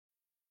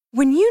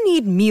When you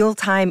need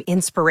mealtime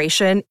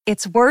inspiration,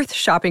 it's worth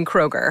shopping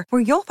Kroger,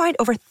 where you'll find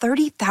over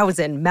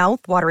 30,000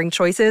 mouth-watering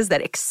choices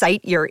that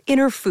excite your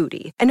inner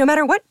foodie. And no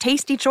matter what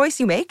tasty choice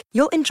you make,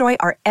 you'll enjoy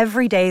our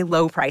everyday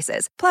low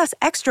prices, plus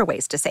extra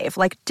ways to save,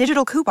 like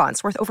digital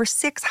coupons worth over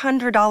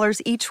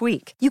 $600 each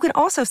week. You can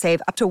also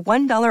save up to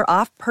 $1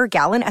 off per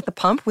gallon at the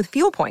pump with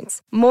fuel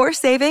points. More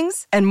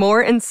savings and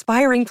more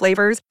inspiring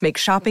flavors make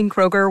shopping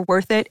Kroger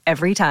worth it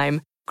every time.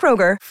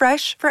 Kroger,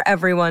 fresh for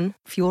everyone.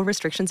 Fuel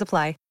restrictions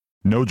apply.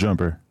 No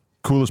Jumper,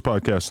 coolest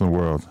podcast in the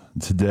world.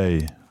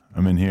 Today,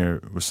 I'm in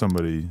here with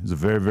somebody who's a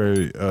very,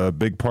 very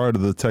big part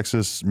of the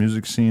Texas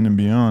music scene and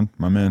beyond.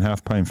 My man,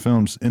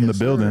 HalfPintFilmz, in the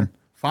building.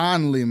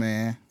 Finally,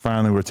 man.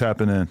 Finally, we're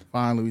tapping in.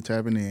 Finally, we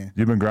tapping in.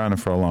 You've been grinding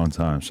for a long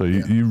time. So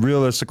you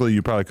realistically,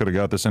 you probably could have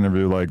got this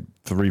interview like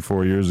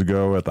 3-4 years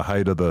ago at the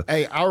height of the...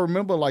 Hey, I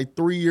remember like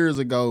 3 years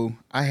ago,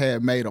 I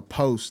had made a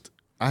post.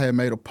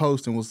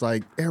 And was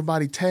like,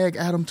 everybody tag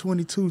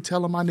Adam22.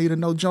 Tell him I need a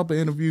No Jumper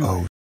interview.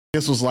 Oh,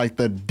 this was like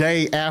the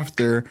day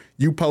after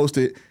you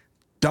posted,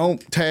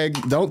 don't tag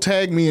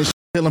me and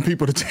telling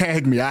people to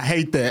tag me. I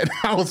hate that.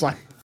 I was like,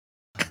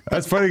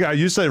 that's funny. I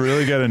used to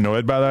really get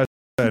annoyed by that,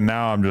 and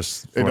now I'm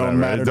just, it don't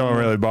matter. It don't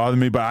really bother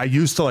me. But I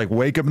used to like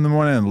wake up in the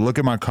morning and look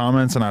at my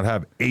comments, and I'd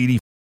have 80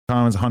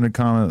 comments, 100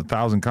 comments,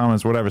 1,000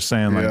 comments, whatever,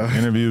 saying like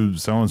interview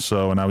so and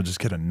so, and I would just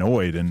get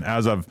annoyed. And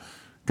as I've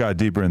got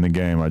deeper in the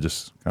game, I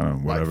just kind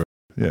of whatever.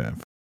 Yeah.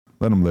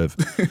 Let them live.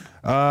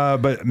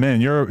 But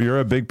man, you're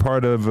a big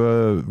part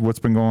of what's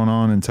been going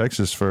on in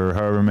Texas for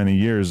however many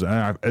years.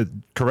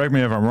 Correct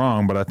me if I'm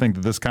wrong, but I think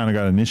that this kind of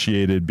got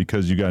initiated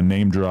because you got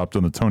name dropped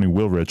on the Tony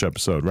Wilrich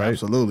episode, right?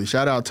 Absolutely.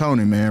 Shout out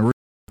Tony, man.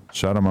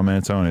 Shout out my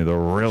man Tony, the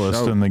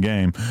realest in the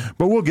game.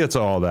 But we'll get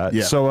to all that.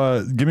 Yeah.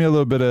 So give me a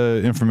little bit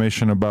of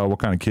information about what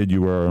kind of kid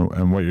you were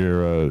and what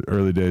your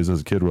early days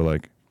as a kid were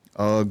like.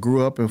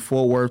 Grew up in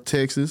Fort Worth,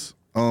 Texas.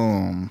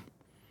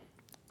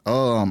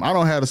 I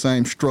don't have the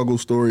same struggle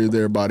story as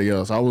everybody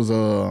else. I was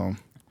a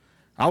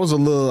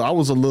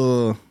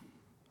little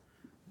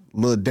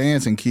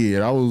dancing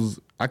kid.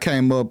 I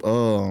came up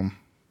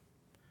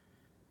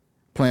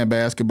playing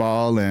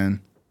basketball, and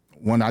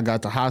when I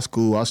got to high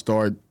school, I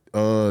started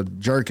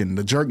jerking.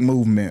 The jerk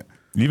movement.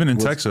 Even in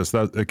Texas,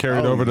 that it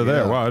carried over to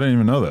there. Wow, I didn't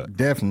even know that.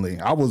 Definitely.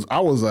 I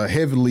was a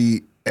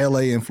heavily LA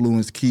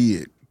influenced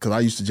kid because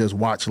I used to just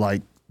watch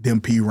like them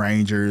P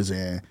Rangers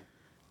and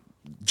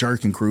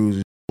jerking crews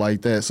and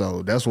like that.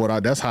 So that's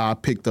how I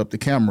picked up the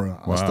camera.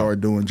 Wow. I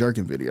started doing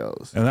jerking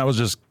videos. And that was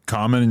just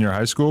common in your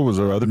high school? Was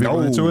there other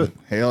people into it?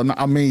 Hell no.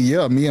 I mean,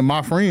 yeah, me and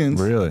my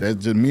friends. Really?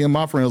 That's just me and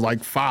my friends,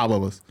 like 5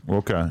 of us.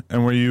 Okay.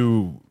 And were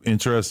you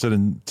interested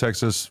in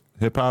Texas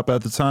hip hop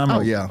at the time? Oh,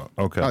 yeah.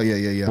 Okay. Oh,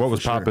 yeah. What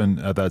was popping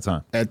at that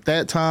time? At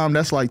that time,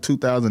 that's like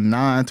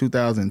 2009,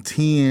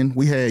 2010.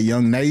 We had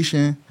Young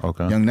Nation.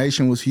 Okay. Young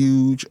Nation was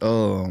huge.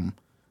 Who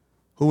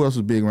else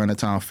was big around that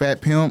time?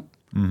 Fat Pimp.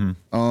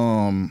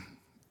 Mm-hmm.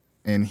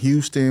 In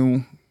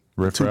Houston,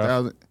 Riff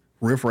Raff.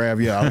 Riff Raff,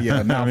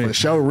 yeah. Now for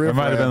sure, Riff Raff. It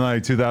might have been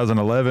like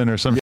 2011 or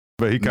something,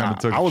 but he kind of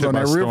took. I was on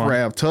that Riff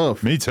Raff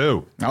tough. Me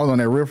too. I was on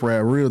that Riff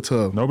Raff real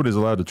tough. Nobody's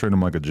allowed to treat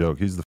him like a joke.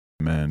 He's the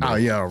man. Dude. Oh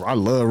yeah, I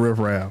love Riff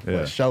Raff.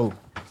 Yeah. For sure.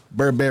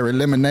 Burberry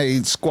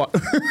lemonade squat.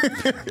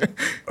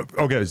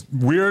 Okay,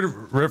 weird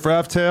Riff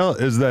Raff tale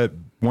is that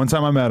one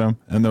time I met him,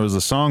 and there was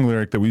a song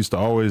lyric that we used to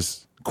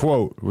always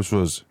quote, which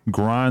was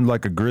 "grind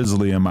like a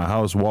grizzly in my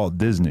house, Walt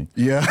Disney."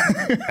 Yeah.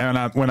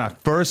 And when I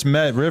first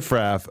met Riff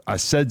Raff, I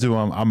said to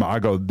him, I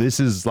go,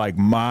 this is like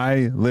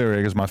my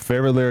lyric, it's my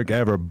favorite lyric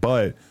ever,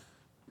 but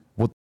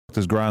what the fuck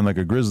does grind like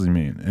a grizzly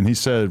mean? And he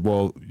said,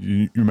 well,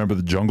 you remember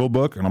the Jungle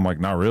Book? And I'm like,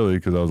 not really,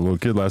 because I was a little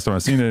kid last time I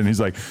seen it. And he's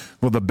like,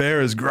 well, the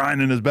bear is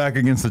grinding his back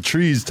against the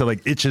trees to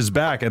like itch his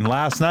back. And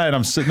last night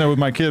I'm sitting there with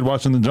my kid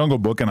watching the Jungle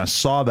Book, and I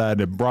saw that,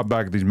 and it brought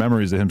back these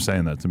memories of him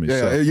saying that to me.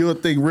 Yeah, so. You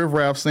would think Riff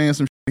Raff saying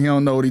some he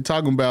don't know what he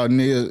talking about, and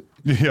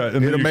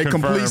it'll make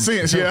complete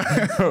sense,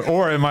 yeah.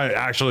 Or it might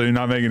actually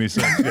not make any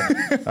sense.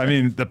 Yeah. I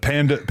mean, the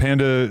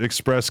Panda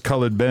Express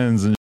colored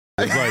Benz and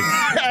it's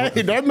like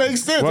hey, that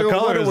makes sense. What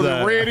color is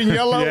that? Red and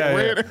yellow.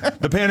 Yeah.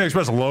 The Panda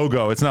Express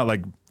logo. It's not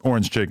like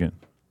orange chicken.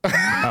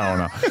 I don't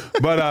know.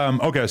 But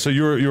okay, so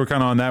you were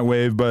kind of on that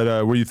wave.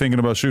 But were you thinking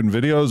about shooting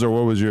videos, or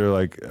what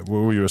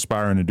were you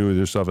aspiring to do with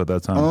yourself at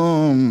that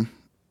time?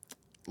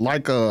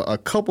 Like a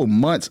couple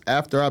months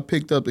after I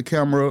picked up the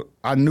camera,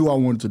 I knew I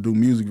wanted to do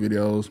music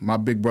videos. My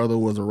big brother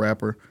was a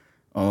rapper,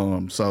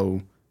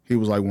 so he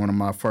was like one of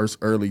my first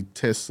early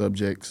test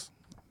subjects.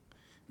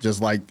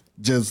 Just like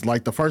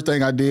the first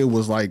thing I did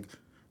was like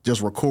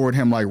just record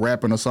him like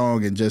rapping a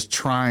song and just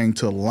trying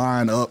to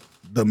line up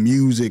the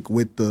music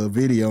with the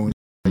video and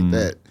like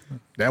that.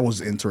 That was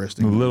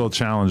interesting. Little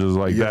challenges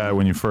like that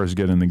when you first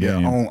get in the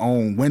game. Yeah,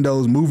 on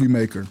Windows Movie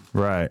Maker.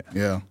 Right.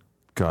 Yeah.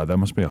 God, that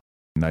must be a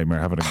nightmare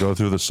having to go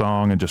through the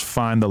song and just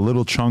find the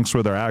little chunks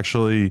where they're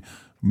actually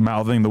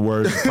mouthing the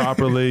words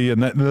properly.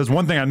 And there's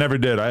one thing I never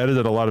did. I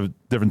edited a lot of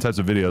different types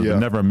of videos, but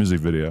never a music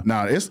video.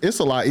 Nah, it's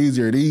a lot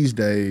easier these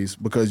days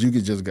because you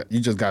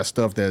just got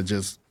stuff that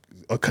just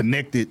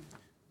connected,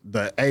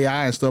 the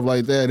AI and stuff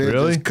like that. It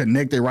really just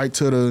connected right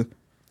to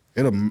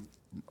it'll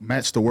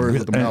match the words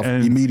with the mouth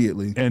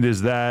immediately. And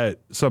is that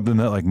something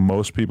that like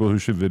most people who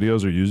shoot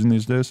videos are using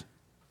these days?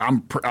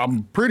 I'm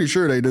pretty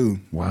sure they do.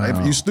 Wow.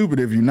 If you're stupid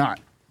if you're not.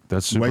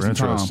 That's super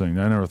interesting.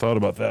 I never thought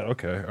about that.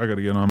 Okay, I got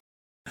to get on.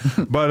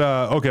 But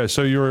okay,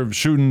 so you were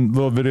shooting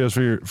little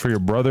videos for your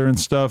brother and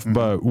stuff.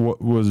 But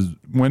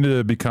when did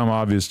it become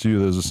obvious to you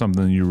that this was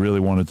something you really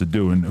wanted to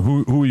do? And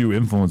who were you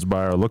influenced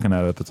by or looking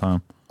at the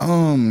time?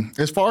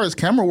 As far as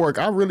camera work,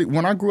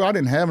 when I grew, I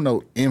didn't have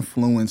no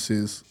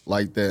influences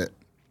like that.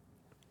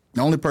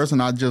 The only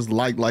person I just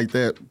liked like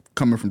that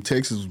coming from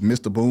Texas was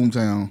Mr.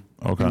 Boomtown.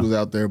 Okay, he was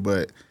out there,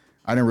 but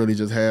I didn't really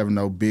just have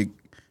no big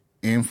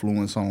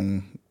influence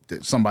on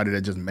somebody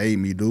that just made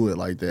me do it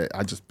like that.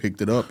 I just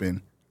picked it up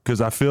and. Because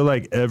I feel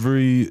like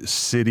every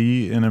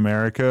city in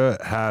America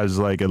has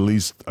like at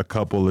least a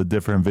couple of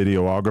different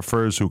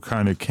videographers who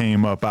kind of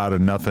came up out of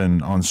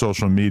nothing on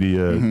social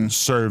media,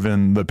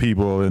 serving the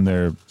people in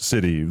their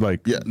city.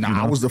 Like,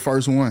 I was the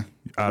first one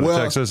out of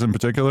Texas in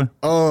particular.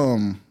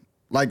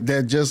 Like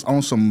that, just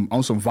on some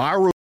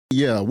viral.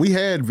 Yeah, we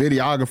had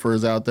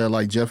videographers out there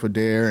like Jeff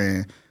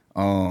Adair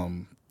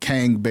and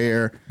Kang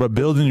Bear. But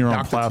building your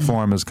own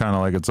platform is kind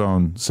of like its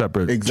own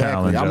separate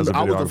challenge. I was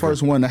the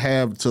first one to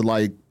have to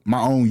like my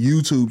own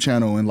YouTube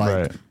channel and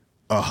like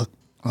a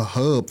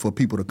hub for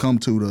people to come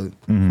to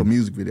for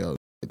music videos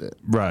like that.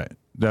 Right,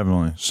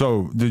 definitely.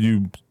 So did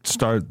you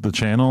start the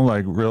channel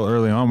like real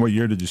early on? What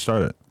year did you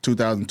start it?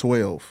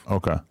 2012.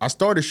 Okay. I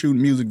started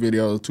shooting music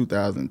videos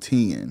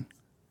 2010.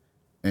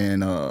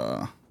 And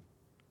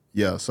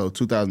so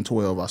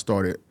 2012 I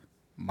started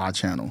my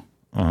channel.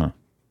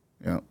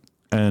 Yeah.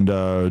 And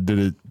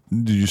did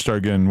you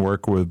start getting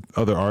work with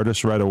other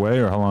artists right away,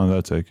 or how long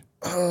did that take?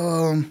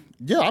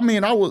 Yeah, I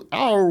mean, I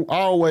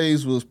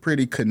always was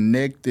pretty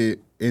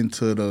connected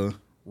into the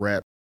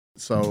rap,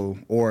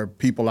 or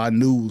people I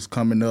knew was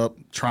coming up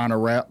trying to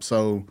rap.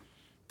 So,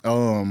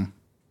 I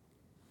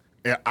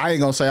ain't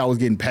gonna say I was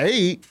getting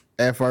paid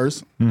at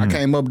first. I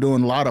came up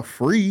doing a lot of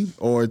free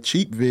or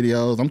cheap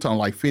videos. I'm talking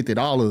like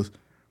 $50.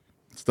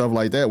 Stuff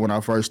like that when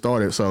I first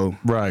started. So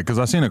right, because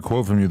I seen a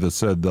quote from you that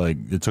said like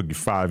it took you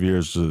 5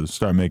 years to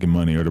start making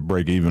money or to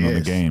break even on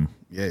the game.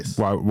 Yes.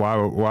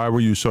 Why were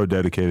you so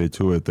dedicated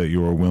to it that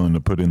you were willing to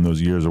put in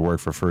those years of work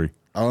for free?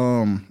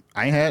 I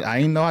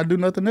ain't know I'd do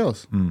nothing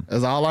else.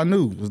 That's all I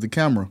knew was the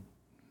camera,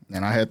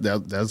 and I had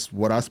that's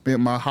what I spent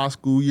my high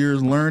school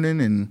years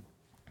learning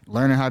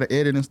how to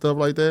edit and stuff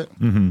like that.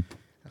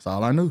 That's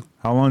all I knew.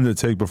 How long did it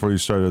take before you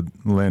started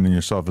landing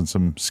yourself in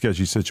some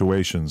sketchy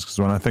situations? Because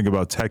when I think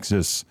about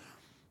Texas,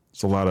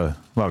 there's a lot of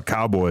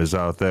cowboys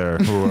out there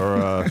who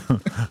are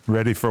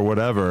ready for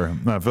whatever.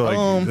 And I feel like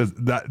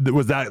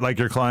was that like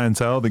your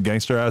clientele, the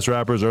gangster ass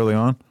rappers early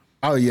on?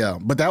 Oh yeah,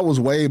 but that was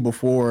way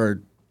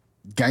before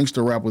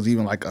gangster rap was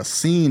even like a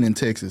scene in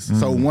Texas.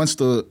 So once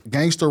the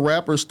gangster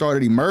rappers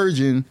started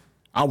emerging,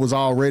 I was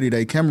already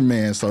their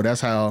cameraman. So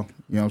that's how,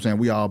 you know what I'm saying,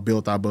 we all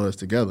built our buzz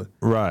together.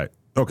 Right.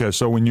 Okay,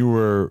 so when you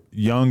were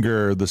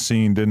younger, the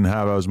scene didn't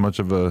have as much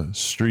of a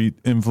street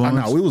influence?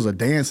 I know, we was a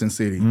dancing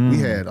city. We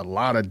had a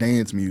lot of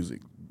dance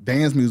music.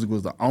 Dance music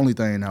was the only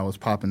thing that was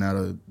popping out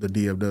of the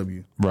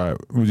DFW. Right.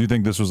 Would you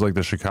think this was like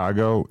the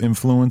Chicago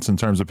influence in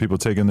terms of people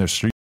taking their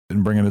street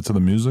and bringing it to the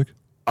music?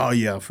 Oh,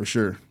 yeah, for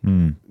sure.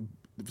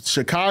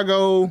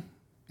 Chicago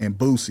and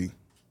Boosie.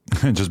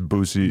 Just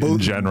Boosie in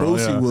general.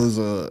 Boosie was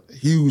a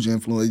huge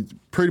influence.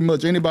 Pretty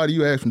much anybody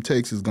you ask from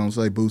Texas is gonna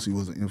say Boosie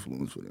was an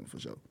influence for them for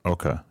sure.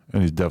 Okay,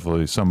 and he's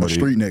definitely somebody a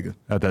street nigga.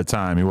 At that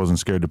time, he wasn't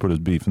scared to put his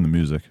beef in the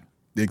music.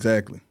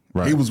 Exactly.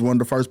 Right. He was one of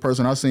the first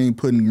person I seen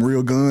putting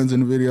real guns in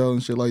the video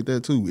and shit like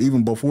that too,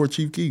 even before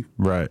Chief Keef.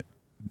 Right.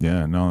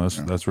 Yeah. No,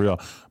 that's real.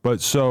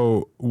 But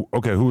so,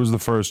 okay, who was the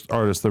first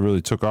artist that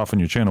really took off on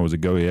your channel? Was it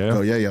Go Yayo?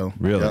 Go Yayo.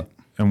 Really? Yep.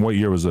 And what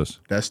year was this?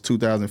 That's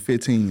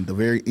 2015, the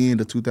very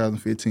end of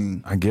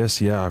 2015. I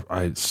guess, yeah,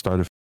 I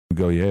started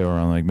Go Yayo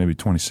around like maybe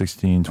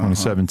 2016,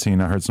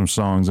 2017. I heard some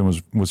songs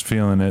and was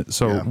feeling it.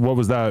 So what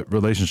was that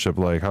relationship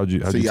like? How'd you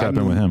tap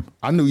in with him?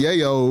 I knew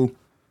Yayo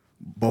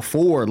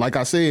before, like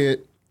I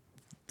said,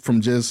 from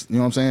just, you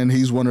know what I'm saying,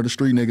 he's one of the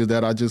street niggas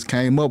that I just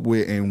came up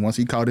with, and once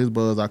he caught his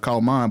buzz, I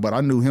caught mine. But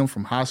I knew him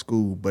from high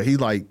school, but he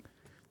like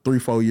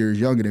 3-4 years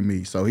younger than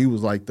me. So he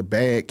was like the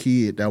bad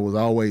kid that was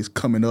always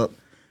coming up.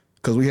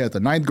 Because we had the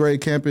 9th grade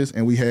campus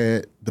and we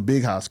had the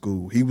big high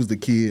school. He was the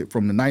kid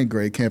from the 9th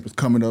grade campus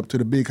coming up to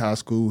the big high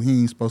school. He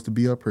ain't supposed to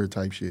be up here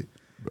type shit.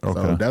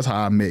 Okay. So that's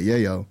how I met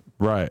Yayo.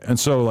 Right. And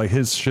so like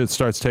his shit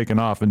starts taking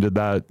off, and did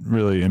that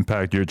really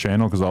impact your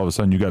channel? Because all of a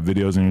sudden you got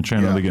videos on your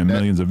channel that get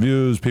millions of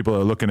views. People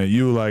are looking at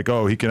you like,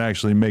 oh, he can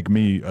actually make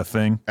me a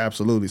thing.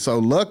 Absolutely. So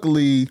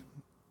luckily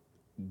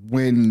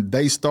when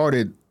they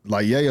started,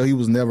 like Yayo, he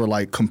was never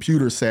like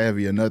computer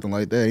savvy or nothing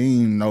like that.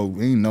 He ain't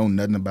know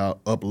nothing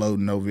about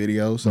uploading no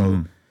video.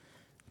 So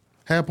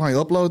have Pint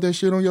upload that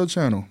shit on your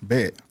channel.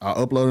 Bet. I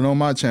uploaded on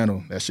my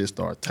channel. That shit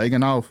started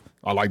taking off.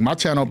 Like my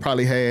channel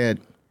probably had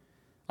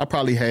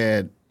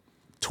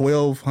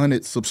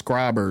 1,200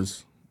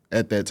 subscribers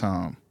at that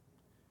time.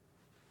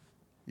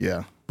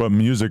 Yeah. But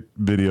music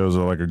videos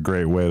are like a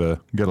great way to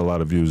get a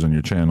lot of views on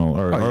your channel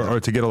or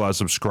to get a lot of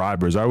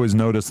subscribers. I always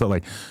notice that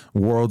like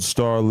World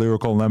Star,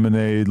 Lyrical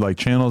Lemonade, like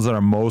channels that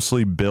are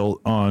mostly built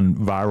on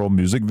viral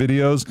music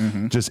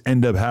videos just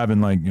end up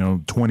having like,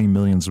 20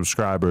 million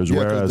subscribers.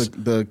 Whereas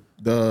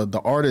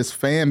the artist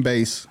fan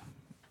base,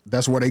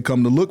 that's where they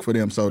come to look for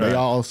them. So they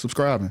all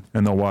subscribing.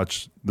 And they'll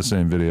watch the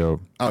same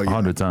video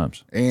 100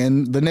 times.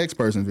 And the next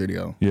person's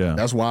video. Yeah.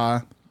 That's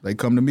why they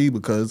come to me,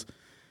 because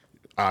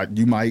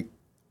you might,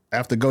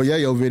 after Go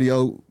Yayo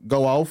video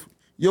go off,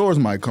 yours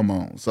might come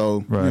on.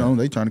 So,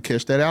 they trying to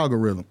catch that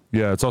algorithm.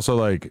 Yeah, it's also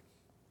like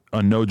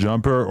a No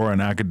Jumper or an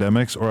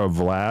Academics or a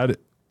Vlad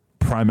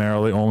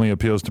primarily only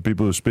appeals to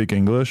people who speak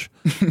English.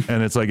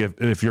 And it's like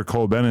if you're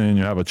Cole Bennett and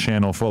you have a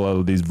channel full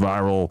of these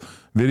viral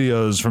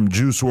videos from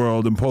Juice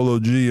WRLD and Polo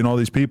G and all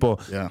these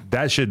people,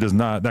 that shit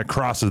that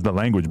crosses the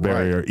language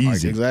barrier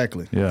easy.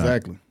 Exactly. Yeah,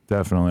 exactly.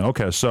 Definitely.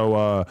 Okay,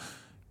 so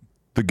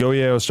the Go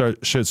Yayo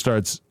shit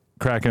starts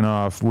cracking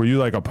off. Were you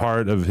like a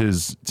part of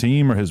his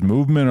team or his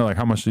movement, or like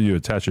how much did you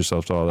attach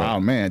yourself to all that? Oh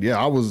man,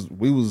 yeah,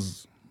 we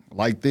was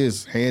like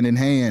this, hand in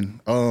hand.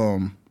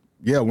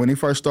 When he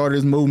first started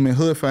his movement,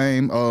 Hood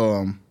Fame,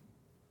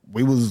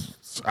 it was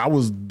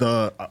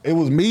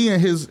me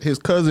and his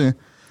cousin,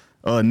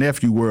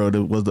 nephew World,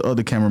 it was the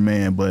other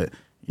cameraman, but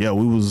yeah,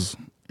 we was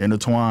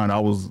intertwined. I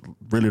was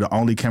really the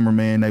only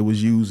cameraman they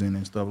was using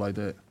and stuff like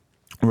that.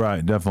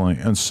 Right, definitely.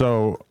 And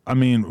so, I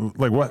mean,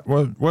 like, what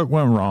went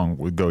wrong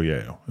with Go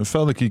Yayo? It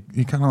felt like he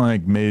kind of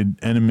like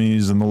made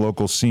enemies in the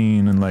local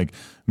scene, and like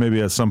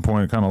maybe at some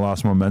point kind of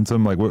lost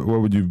momentum. Like, what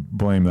would you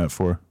blame that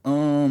for?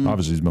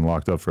 Obviously, he's been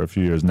locked up for a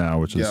few years now,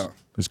 which is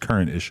his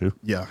current issue.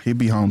 Yeah, he'll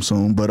be home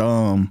soon. But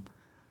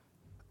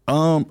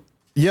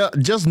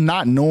just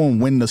not knowing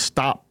when to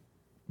stop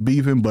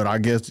beefing. But I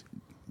guess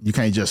you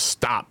can't just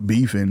stop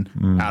beefing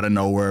out of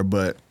nowhere.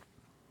 But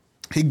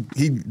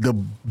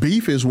the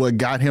beef is what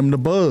got him the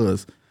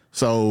buzz.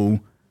 So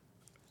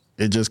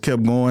it just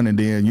kept going, and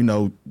then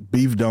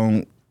people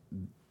don't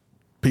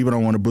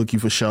want to book you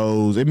for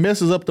shows. It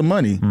messes up the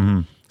money.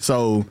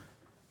 So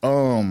he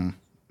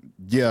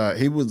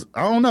was,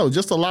 I don't know,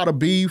 just a lot of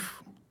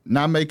beef,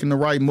 not making the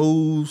right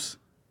moves,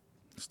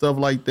 stuff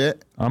like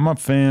that. I'm a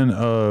fan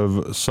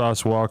of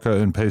Sauce Walker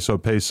and Peso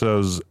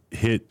Peso's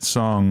hit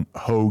song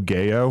Ho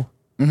Gayo.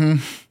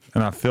 And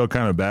I feel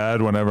kind of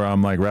bad whenever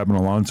I'm like rapping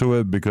along to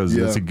it, because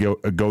it's a Go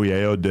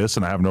Yayo diss,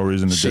 and I have no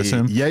reason to diss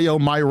him. Yayo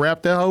might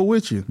rap that hoe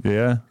with you.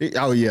 Yeah. I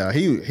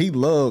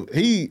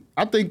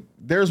think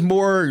there's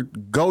more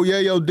Go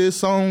Yayo diss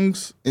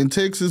songs in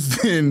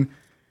Texas than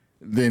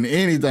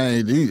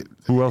anything.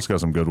 Who else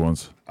got some good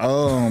ones?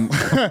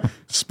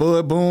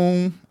 Spud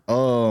Boom.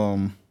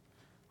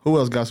 Who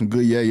else got some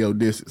good Yayo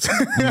disses?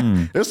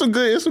 There's some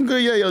good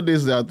Yayo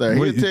disses out there.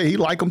 He'll tell you, he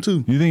like them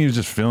too. You think he was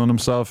just feeling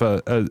himself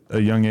at a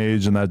young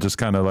age, and that just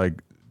kind of like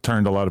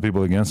turned a lot of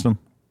people against him?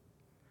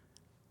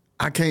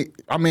 He's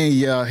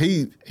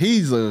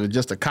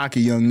just a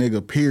cocky young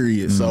nigga,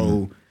 period.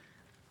 So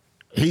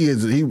he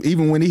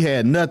even when he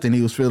had nothing,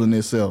 he was feeling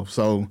himself.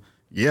 So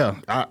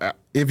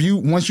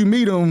once you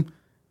meet him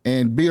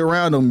and be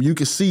around him, you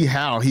can see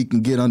how he can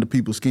get under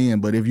people's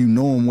skin. But if you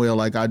know him well,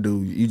 like I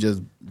do, you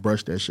just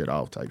brush that shit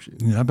off type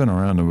shit. Yeah, I've been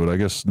around him, but I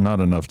guess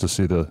not enough to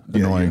see the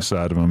annoying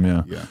side of him.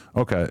 Yeah.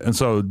 Okay. And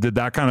so did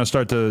that kind of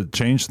start to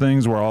change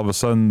things, where all of a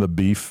sudden the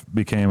beef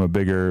became a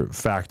bigger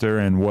factor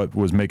in what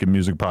was making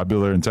music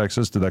popular in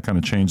Texas? Did that kind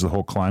of change the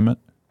whole climate?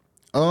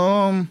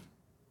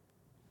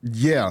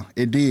 Yeah,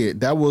 it did.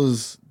 That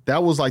was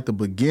like the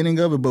beginning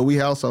of it, but we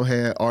also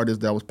had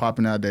artists that was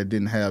popping out that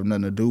didn't have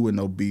nothing to do with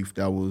no beef.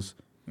 That was,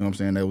 you know what I'm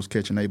saying, they was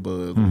catching their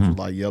buzz, which was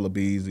like Yella,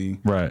 Beezy,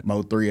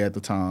 Mo3 at the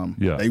time.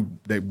 Yeah.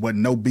 They wasn't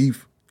no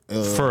beef.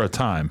 For a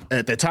time.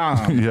 At the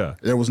time. Yeah.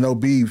 There was no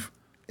beef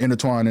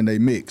intertwined in they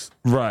mix.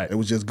 Right. It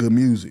was just good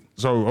music.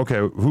 So, okay,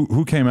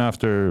 who came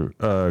after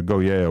Go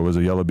Yayo? Was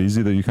it Yella,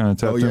 Beezy that you kind of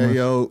tapped in with?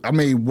 Yayo. I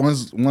mean,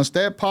 once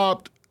that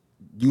popped,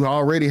 you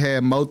already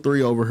had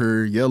Mo3 over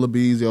here, Yella,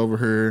 Beezy over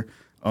here.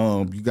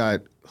 You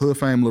got Hood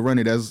Fame Lil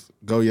Runny, that's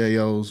Go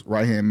Yayo's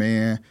right-hand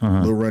man,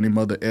 Lil Runny,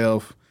 Mother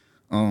F.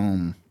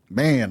 The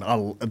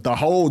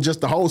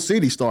whole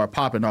city started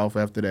popping off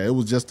after that. It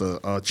was just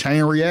a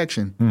chain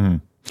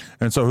reaction.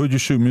 And so who'd you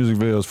shoot music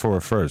videos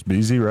for first?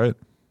 Beezy, right?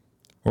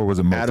 Or was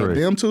it Mo3? Out of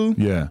them two?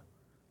 Yeah.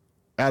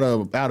 Out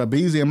of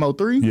Beezy and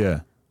Mo3?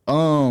 Yeah.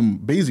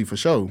 Beezy for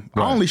sure.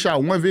 Right. I only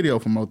shot one video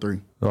for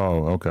Mo3.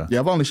 Oh, okay. Yeah,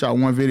 I've only shot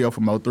one video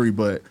for Mo3,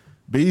 but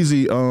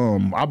Beezy,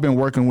 I've been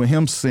working with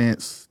him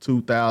since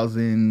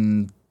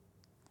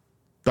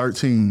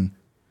 2013.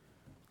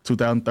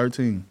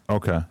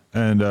 Okay.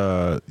 And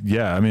I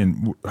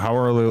mean, how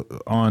early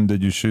on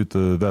did you shoot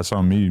the That's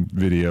On Me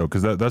video?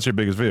 Because that's your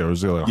biggest video. It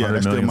was like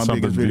 100 million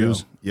something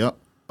views. Yep.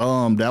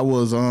 That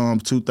was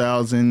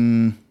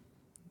 2000.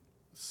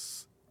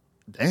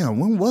 Damn,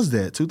 when was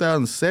that?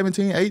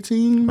 2017,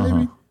 18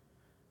 maybe?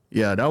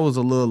 Yeah, that was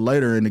a little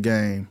later in the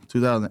game.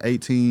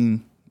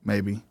 2018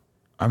 maybe.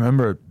 I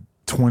remember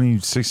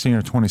 2016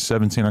 or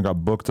 2017, I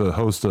got booked to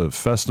host a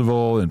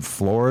festival in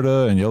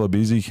Florida, and Yella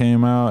Beezy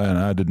came out, and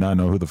I did not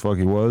know who the fuck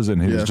he was, and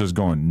he was just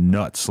going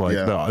nuts. Like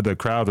the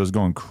crowd was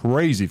going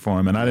crazy for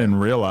him, and I didn't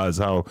realize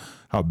how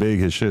big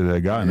his shit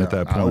had gotten at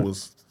that point. I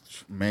was,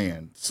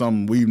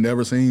 something we've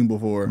never seen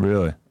before.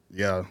 Really?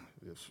 Yeah.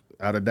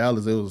 Out of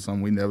Dallas, it was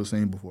something we never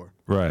seen before.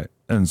 Right.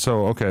 And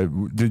so, okay,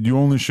 did you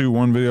only shoot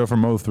one video for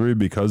Mo3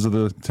 because of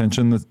the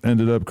tension that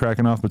ended up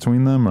cracking off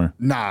between them, or?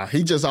 Nah,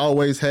 he just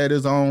always had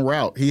his own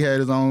route. He had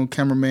his own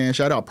cameraman.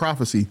 Shout out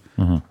Prophecy.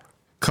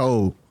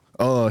 Cole.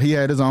 He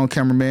had his own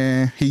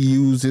cameraman. He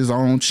used his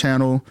own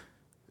channel.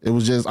 It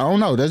was just, I don't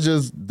know, that's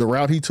just the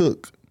route he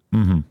took.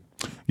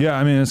 Yeah,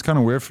 I mean, it's kind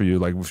of weird for you.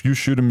 Like, if you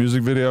shoot a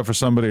music video for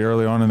somebody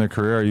early on in their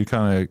career, are you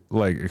kind of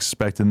like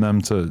expecting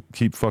them to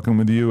keep fucking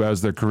with you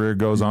as their career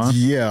goes on?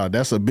 Yeah,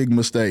 that's a big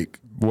mistake.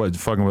 What,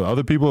 fucking with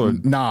other people, or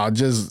nah,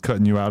 just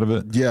cutting you out of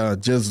it? Yeah,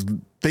 just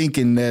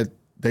thinking that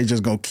they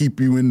just gonna keep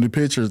you in the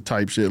picture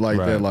type shit like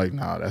that. Like,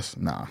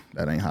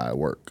 that ain't how it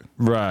work.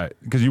 Right,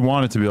 because you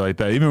want it to be like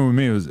that. Even with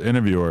me as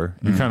interviewer,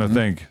 you kind of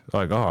think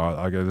like, oh,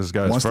 I got this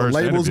guy's once first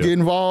the labels interview. get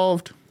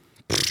involved,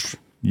 it's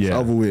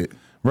over with.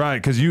 Right,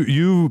 because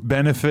you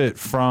benefit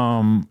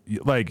from,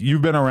 like,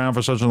 you've been around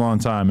for such a long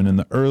time, and in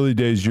the early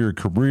days of your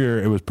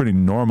career, it was pretty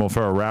normal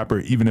for a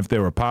rapper, even if they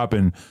were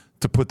popping,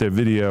 to put their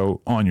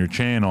video on your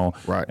channel.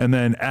 Right. And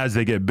then as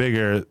they get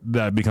bigger,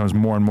 that becomes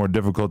more and more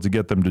difficult to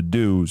get them to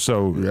do.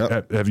 So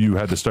have you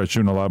had to start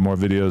shooting a lot more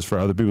videos for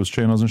other people's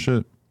channels and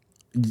shit?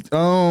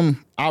 I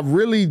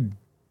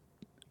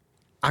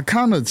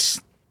kind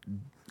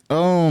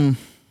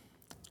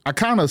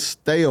of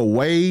stay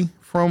away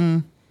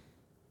from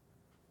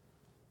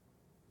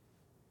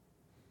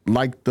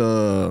like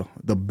the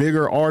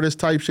bigger artist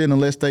type shit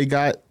unless they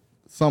got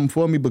something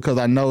for me, because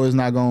I know it's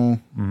not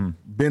gonna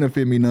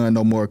benefit me none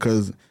no more.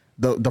 Because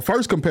the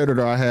first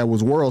competitor I had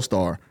was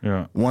WorldStar.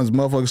 Yeah. Once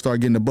motherfuckers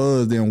start getting the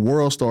buzz, then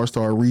WorldStar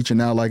started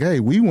reaching out like, hey,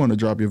 we want to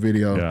drop your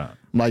video. Yeah.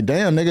 I'm like,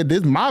 damn, nigga, this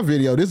is my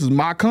video. This is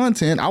my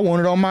content. I want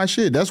it on my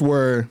shit. That's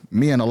where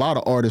me and a lot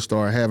of artists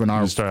started having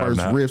our first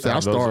riffs. I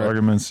started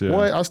arguments. Yeah.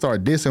 Boy, I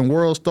started dissing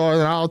WorldStar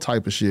and all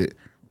type of shit.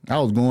 I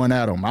was going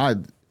at them.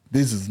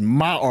 This is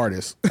my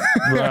artist.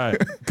 Right.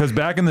 Because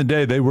back in the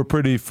day, they were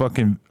pretty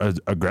fucking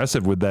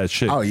aggressive with that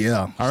shit. Oh,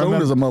 yeah. As soon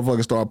as a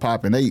motherfucker started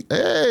popping,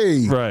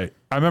 hey. Right.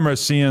 I remember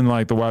seeing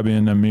like the YB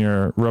and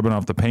Amir rubbing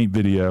off the paint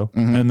video,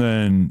 and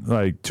then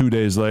like 2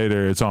 days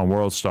later, it's on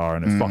WorldStar,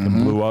 and it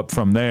fucking blew up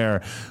from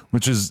there,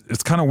 which is,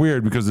 it's kind of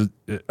weird because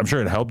I'm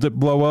sure it helped it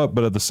blow up,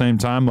 but at the same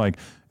time, like,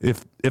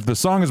 if the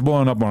song is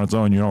blowing up on its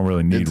own, you don't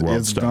really need WorldStar.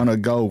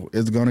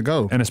 It's gonna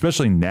go. And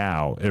especially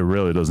now, it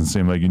really doesn't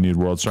seem like you need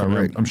WorldStar. I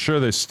mean, I'm sure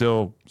they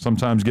still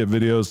sometimes get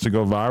videos to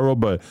go viral,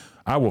 but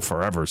I will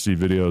forever see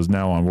videos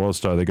now on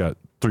WorldStar. They got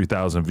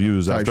 3,000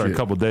 views after a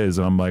couple days,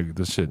 and I'm like,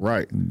 this shit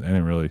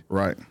ain't really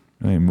it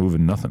ain't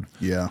moving nothing.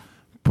 Yeah.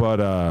 But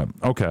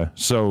okay,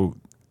 so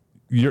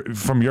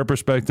from your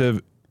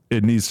perspective,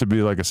 it needs to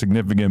be like a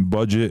significant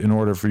budget in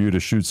order for you to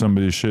shoot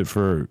somebody's shit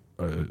for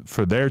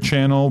their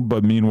channel,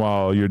 but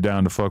meanwhile you're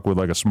down to fuck with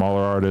like a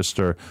smaller artist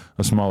or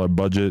a smaller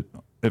budget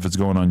if it's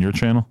going on your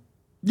channel.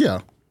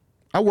 Yeah,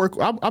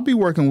 I'll be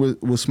working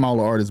with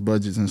smaller artist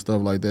budgets and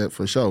stuff like that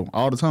for sure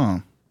all the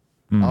time.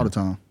 All the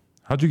time.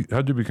 How'd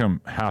you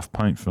become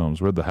HalfPintFilmz?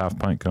 Where'd the half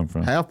pint come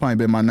from? Half Pint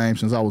been my name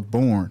since I was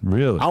born.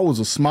 Really? I was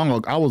a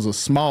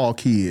small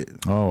kid.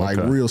 Oh, okay.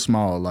 Like real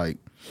small. Like,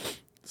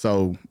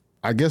 so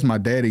I guess my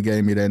daddy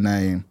gave me that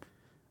name.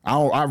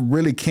 I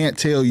really can't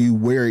tell you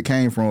where it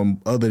came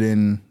from other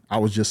than I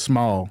was just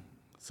small.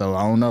 So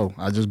I don't know.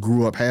 I just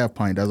grew up Half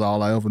Pint. That's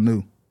all I ever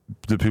knew.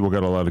 Did people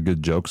get a lot of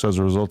good jokes as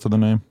a result of the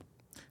name?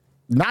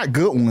 Not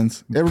good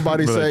ones.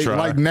 Everybody say,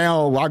 like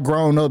now, I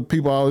grown up,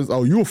 people always,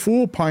 oh, you a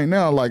full pint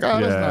now. Like,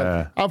 that's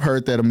not, I've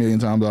heard that a million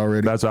times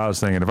already. That's what I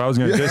was thinking. If I was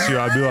going to diss you,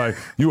 I'd be like,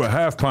 you a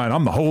half pint,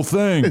 I'm the whole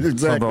thing. Exactly.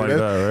 Something like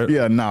that, right?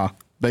 Yeah, nah.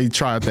 They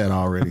tried that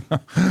already.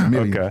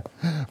 Okay.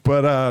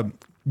 But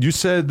you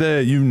said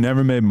that you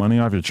never made money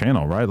off your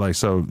channel, right? Like,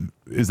 so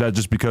is that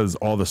just because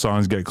all the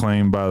songs get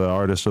claimed by the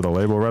artist or the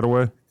label right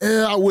away?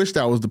 Yeah, I wish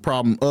that was the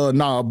problem.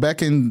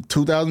 Back in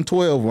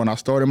 2012 when I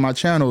started my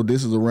channel,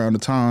 this is around the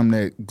time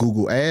that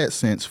Google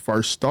AdSense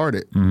first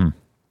started.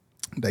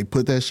 They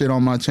put that shit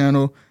on my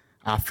channel.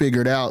 I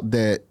figured out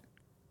that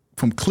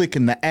from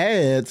clicking the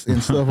ads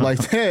and stuff like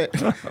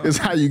that is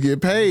how you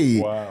get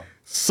paid. Wow.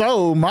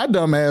 So my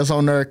dumb ass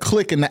on there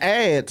clicking the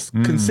ads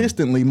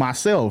consistently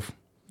myself.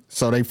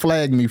 So they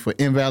flagged me for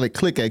invalid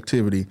click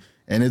activity.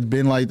 And it's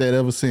been like that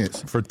ever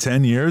since. For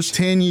 10 years?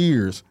 10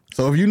 years.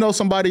 So if you know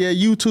somebody at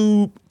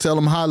YouTube, tell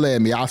them holla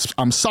at me.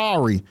 I'm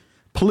sorry.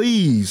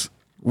 Please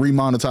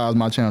remonetize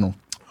my channel.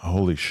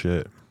 Holy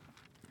shit.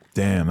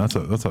 Damn, that's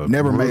a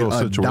never made a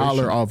situation.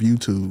 dollar off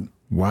YouTube.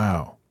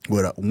 Wow.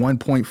 With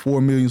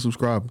 1.4 million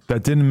subscribers.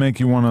 That didn't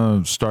make you want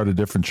to start a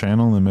different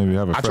channel and maybe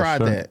have a fresh I tried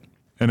start? that.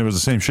 And it was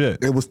the same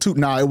shit? It was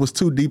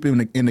too deep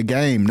in the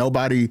game.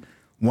 Nobody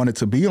wanted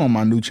to be on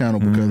my new channel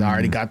because I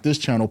already got this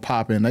channel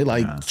popping. They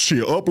like,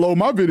 shit, upload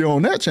my video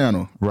on that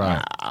channel. Right.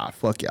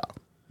 Fuck y'all.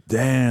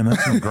 Damn,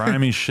 that's some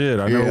grimy shit.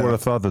 I never would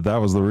have thought that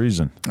was the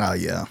reason. Oh,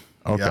 yeah.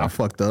 Okay. Yeah, I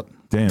fucked up.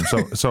 Damn.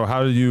 So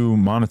how did you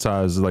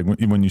monetize? Like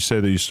when you say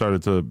that you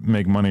started to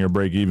make money or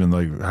break even,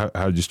 like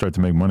how did you start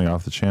to make money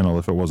off the channel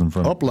if it wasn't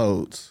from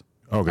uploads?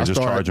 Okay,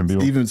 just charging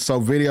people. Even so,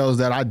 videos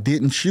that I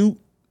didn't shoot,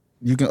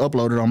 you can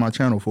upload it on my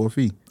channel for a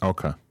fee.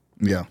 Okay.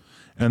 Yeah.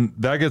 And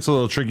that gets a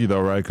little tricky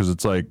though, right? Because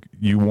it's like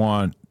you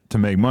want to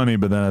make money,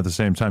 but then at the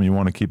same time you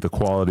want to keep the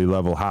quality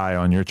level high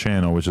on your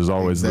channel, which is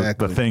always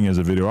the thing as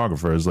a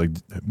videographer is like,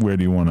 where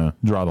do you want to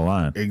draw the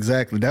line?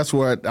 Exactly. That's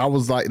where I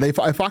was like,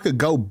 if I could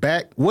go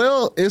back,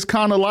 well, it's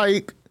kind of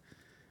like,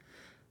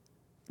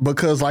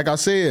 because like I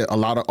said, a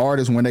lot of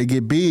artists, when they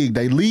get big,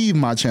 they leave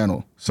my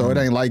channel. So it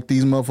ain't like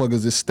these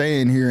motherfuckers is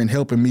staying here and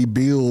helping me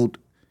build.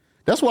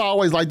 That's what I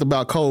always liked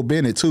about Cole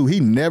Bennett too.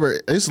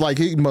 It's like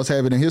he must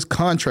have it in his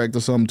contract or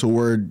something to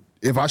where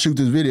if I shoot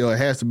this video, it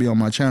has to be on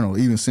my channel.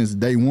 Even since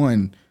day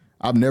one,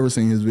 I've never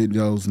seen his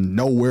videos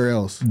nowhere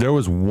else. There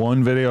was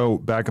one video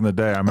back in the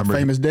day. I remember. A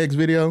Famous Dex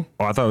video?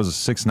 Oh, I thought it was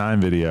a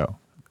 6ix9ine video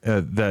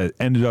that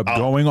ended up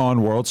going on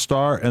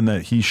WorldStar and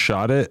that he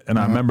shot it. And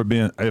I remember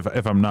being,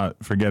 if I'm not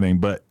forgetting,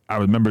 but I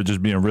remember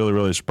just being really,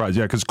 really surprised.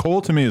 Yeah, because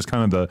Cole to me is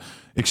kind of the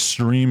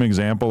extreme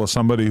example of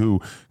somebody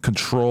who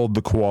controlled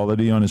the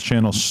quality on his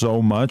channel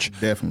so much.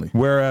 Definitely.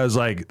 Whereas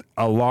like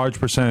a large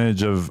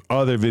percentage of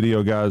other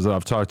video guys that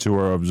I've talked to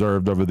or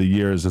observed over the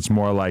years, it's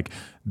more like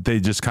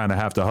they just kind of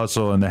have to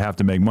hustle and they have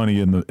to make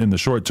money in the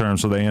short term.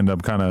 So they end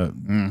up kind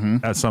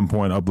of at some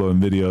point uploading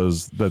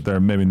videos that they're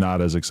maybe not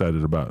as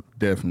excited about.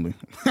 Definitely.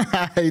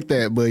 I hate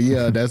that, but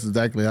yeah, that's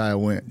exactly how it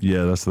went.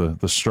 Yeah, that's the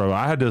struggle.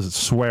 I had to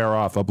swear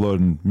off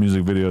uploading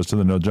music videos to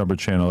the No Jumper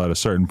channel at a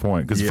certain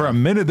point. Because for a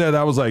minute there,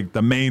 that was like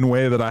the main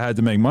way that I had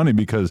to make money,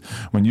 because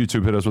when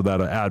YouTube hit us with that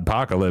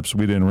adpocalypse,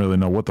 we didn't really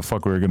know what the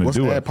fuck we were going to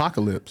do. What's the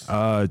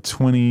adpocalypse?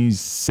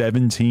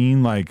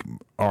 2017, like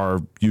our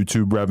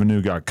YouTube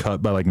revenue got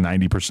cut by like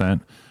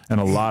 90%. And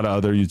a lot of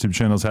other YouTube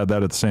channels had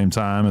that at the same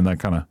time, and that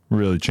kind of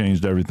really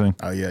changed everything.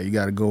 Oh, yeah, you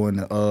got to go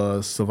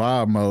into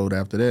survive mode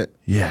after that.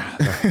 Yeah,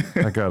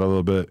 that got a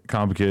little bit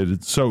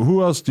complicated. So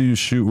who else do you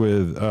shoot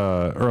with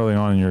early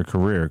on in your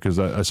career? Because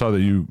I saw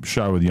that you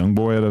shot with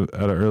Youngboy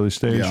at an early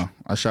stage. Yeah,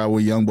 I shot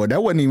with Youngboy.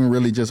 That wasn't even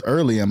really just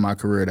early in my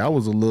career. That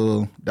was a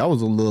little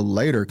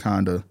later,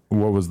 kind of.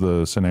 What was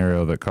the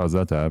scenario that caused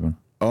that to happen?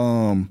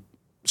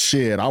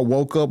 Shit, I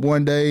woke up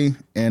one day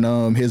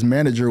and his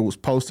manager was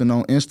posting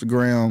on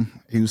Instagram.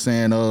 He was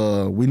saying,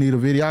 we need a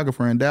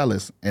videographer in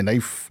Dallas. And they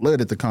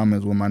flooded the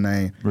comments with my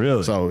name.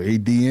 Really? So he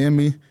DM'd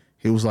me.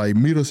 He was like,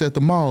 meet us at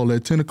the mall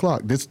at 10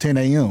 o'clock. This is 10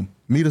 a.m.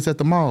 Meet us at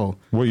the mall.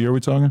 What year are we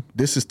talking?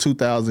 This is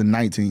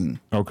 2019.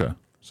 Okay.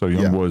 So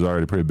Youngboy's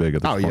already pretty big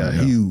at this point. Oh, yeah,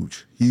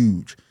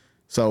 huge.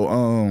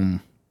 So,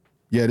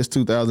 this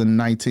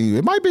 2019.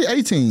 It might be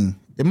 18.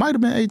 It might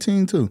have been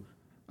 18, too.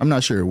 I'm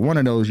not sure. One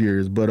of those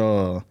years.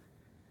 But,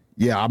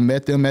 yeah, I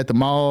met them at the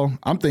mall.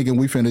 I'm thinking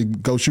we finna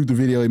go shoot the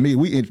video at me.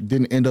 We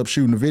didn't end up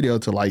shooting the video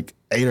till like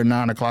 8 or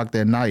 9 o'clock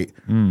that night.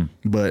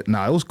 But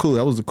nah, it was cool.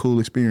 That was a cool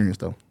experience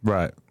though.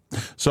 Right.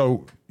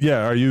 So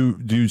yeah,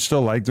 do you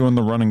still like doing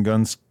the run and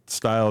gun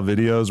style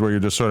videos where you're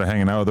just sort of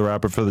hanging out with the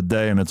rapper for the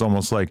day and it's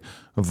almost like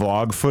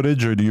vlog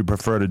footage, or do you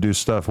prefer to do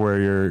stuff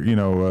where you're,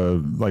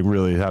 like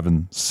really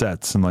having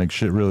sets and like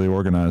shit really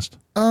organized?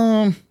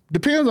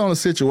 Depends on the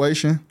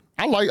situation.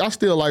 I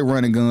still like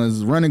running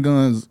guns. Running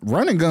guns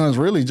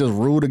really just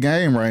rule the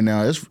game right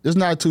now. It's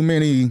not too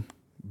many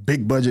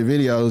big budget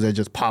videos that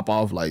just pop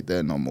off like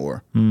that no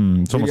more.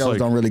 Videos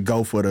don't really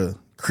go for the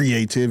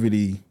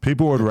creativity.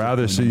 People would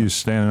rather see you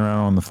standing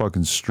around on the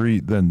fucking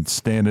street than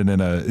standing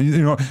in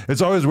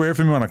it's always weird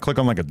for me when I click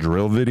on like a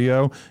drill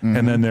video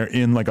and then they're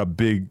in like a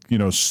big,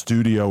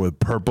 studio with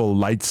purple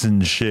lights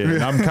and shit.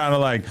 And I'm kind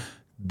of like,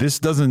 this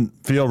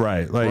doesn't feel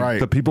right. Like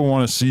the people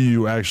want to see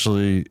you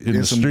actually in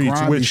the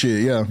streets, which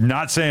shit,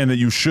 not saying that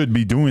you should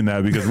be doing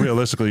that, because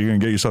realistically you're going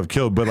to get yourself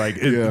killed, but like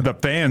the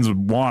fans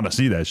want to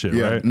see that shit,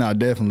 right? No,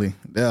 definitely.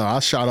 Yeah, I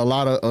shot a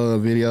lot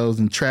of videos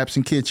in traps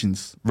and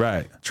kitchens.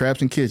 Right.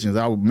 Traps and kitchens.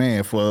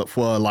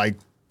 For like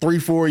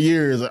 3-4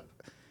 years,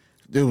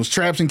 it was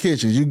traps and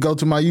kitchens. You go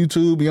to my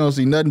YouTube, you don't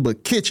see nothing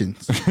but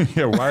kitchens.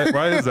 Yeah,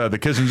 why is that? The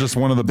kitchen's just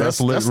one of the best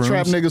lit rooms. That's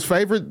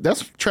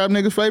trap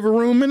niggas' favorite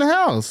room in the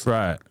house.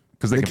 Right.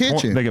 Because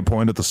they can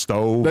point at the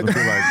stove and be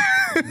like,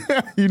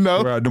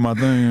 where I do my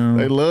thing.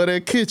 They love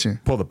that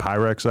kitchen. Pull the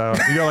Pyrex out.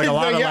 You got like a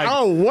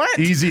lot of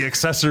easy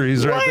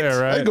accessories right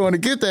there, right? They're going to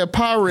get that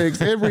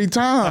Pyrex every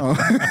time.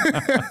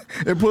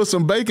 And put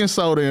some baking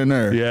soda in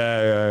there.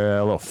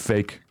 Yeah, a little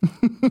fake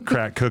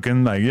crack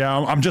cooking. Like,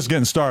 I'm just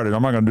getting started.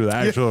 I'm not going to do the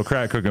actual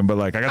crack cooking, but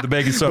like I got the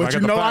baking soda, I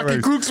got the Pyrex. I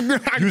can cook some.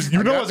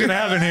 You know what's going to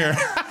happen here.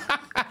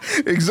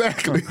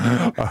 Exactly.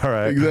 All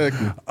right.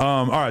 Exactly.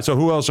 All right, so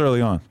who else early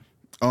on?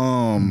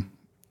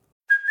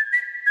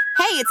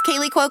 Hey, it's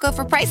Kaylee Cuoco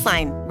for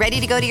Priceline.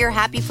 Ready to go to your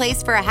happy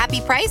place for a happy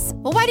price?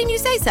 Well, why didn't you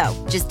say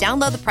so? Just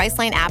download the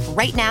Priceline app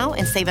right now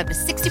and save up to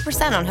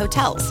 60% on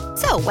hotels.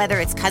 So whether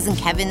it's Cousin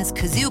Kevin's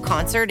Kazoo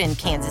Concert in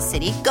Kansas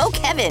City, go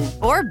Kevin,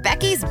 or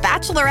Becky's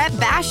Bachelorette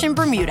Bash in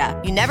Bermuda,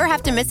 you never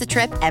have to miss a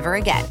trip ever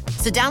again.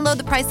 So download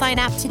the Priceline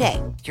app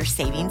today. Your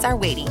savings are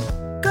waiting.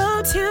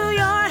 Go to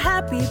your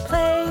happy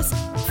place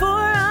for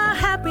a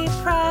happy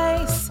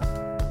price.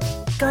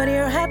 Go to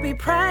your happy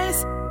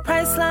price,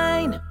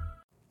 Priceline.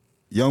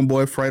 Young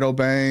Boy, Fredo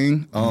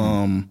Bang,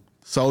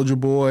 Soulja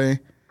Boy,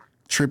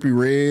 Trippie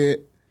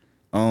Redd.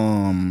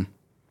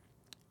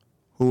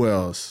 Who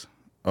else?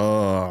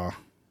 I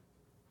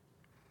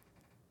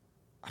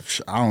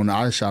don't know.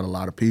 I shot a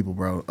lot of people,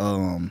 bro.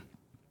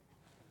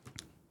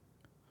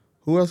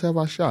 Who else have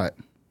I shot?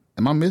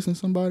 Am I missing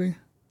somebody?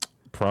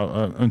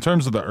 In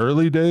terms of the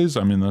early days,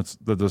 I mean, that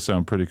does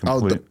sound pretty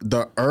complete. Oh,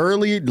 the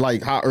early,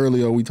 like how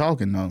early are we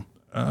talking though?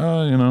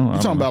 You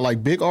talking about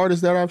like big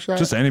artists that I've shot?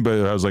 Just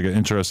anybody that has like an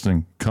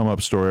interesting come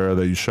up story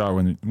that you shot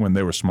when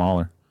they were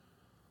smaller.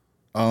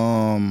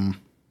 I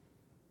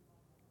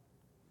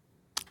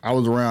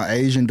was around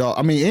Asian Dog.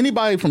 I mean,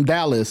 anybody from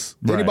Dallas,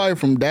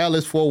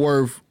 Fort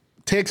Worth,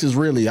 Texas.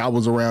 Really, I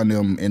was around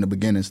them in the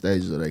beginning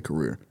stages of their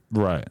career.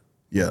 Right.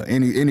 Yeah.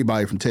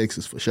 Anybody from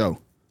Texas for sure.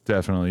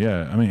 Definitely,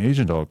 yeah. I mean,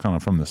 Asian Dog kind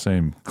of from the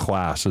same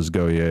class as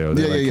Go Yayo.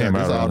 They came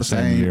out around the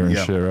same year and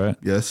shit, right?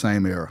 Yeah,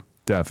 same era.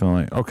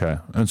 Definitely. Okay.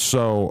 And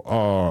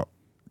so,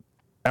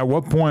 at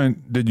what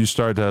point did you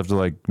start to have to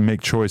like make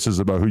choices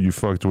about who you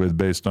fucked with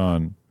based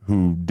on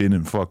who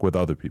didn't fuck with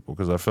other people?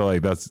 Because I feel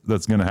like that's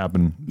gonna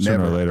happen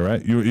sooner or later,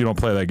 right? You don't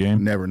play that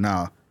game? Never,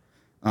 nah.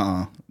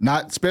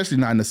 Not especially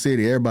not in the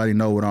city. Everybody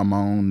know what I'm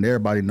on.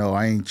 Everybody know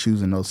I ain't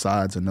choosing no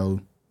sides or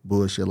no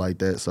bullshit like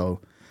that. So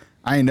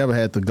I ain't never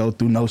had to go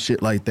through no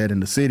shit like that in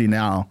the city.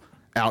 Now,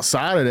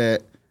 outside of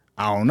that,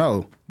 I don't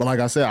know. But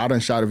like I said, I done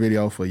shot a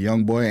video for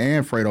Young Boy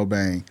and Fredo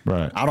Bang.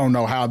 Right. I don't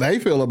know how they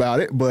feel about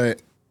it,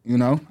 but, I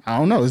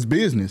don't know. It's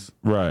business.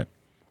 Right.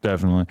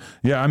 Definitely.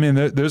 Yeah, I mean,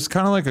 there's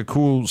kind of like a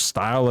cool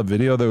style of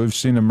video that we've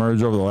seen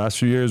emerge over the last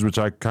few years, which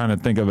I kind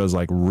of think of as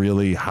like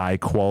really high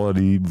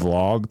quality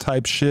vlog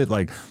type shit,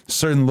 like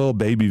certain little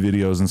baby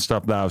videos and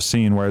stuff that I've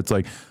seen where it's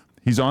like,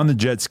 he's on the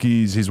jet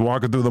skis, he's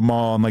walking through the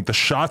mall, and like the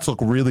shots look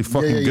really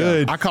fucking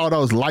good. I call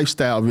those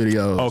lifestyle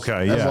videos.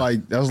 Okay,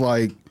 that's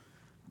like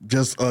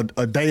just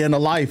a day in the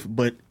life,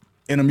 but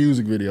in a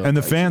music video. And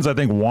the fans, I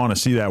think, want to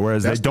see that,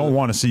 whereas they don't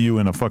want to see you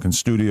in a fucking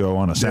studio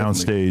on a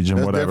soundstage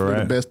and whatever.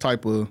 That's the best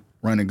type of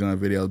run and gun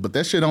videos. But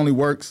that shit only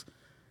works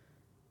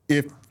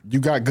if you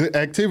got good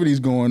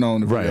activities going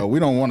on in the video. We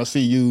don't want to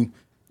see you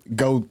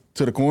go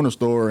to the corner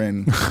store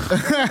and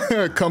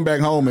come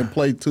back home and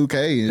play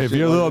 2K. And if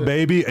you're a little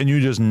baby and you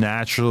just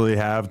naturally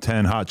have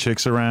 10 hot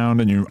chicks around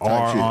and you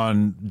are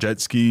on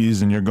jet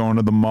skis and you're going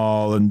to the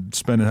mall and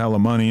spending hella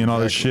money and all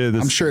this shit.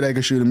 I'm sure they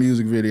could shoot a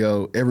music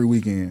video every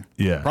weekend.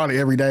 Yeah. Probably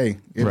every day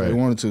if they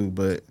wanted to.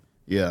 But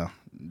yeah,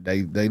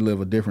 they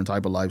live a different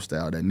type of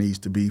lifestyle that needs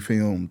to be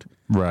filmed.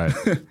 Right.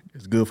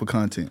 It's good for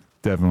content.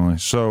 Definitely.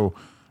 So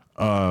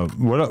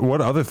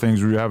what other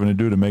things were you having to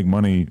do to make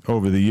money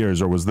over the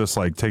years, or was this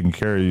like taking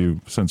care of you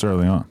since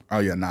early on? Oh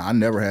yeah, I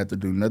never had to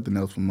do nothing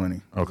else for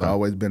money. Okay. I've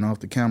always been off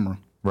the camera.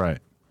 Right.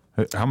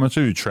 How much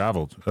have you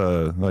traveled,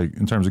 like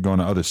in terms of going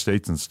to other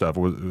states and stuff?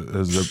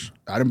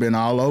 I done been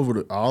all over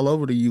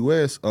the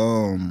U.S.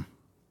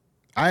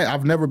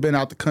 I've never been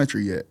out the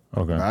country yet.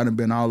 Okay. I done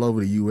been all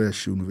over the U.S.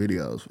 shooting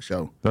videos for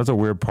sure. That's a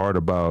weird part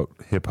about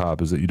hip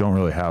hop is that you don't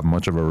really have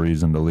much of a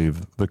reason to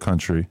leave the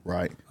country.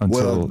 Right.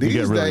 Until you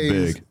get really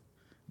big.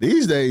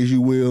 These days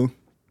you will.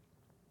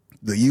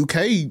 The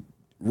UK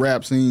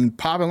rap scene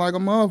popping like a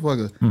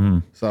motherfucker. Mm-hmm.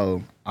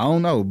 So I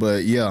don't know,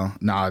 but yeah,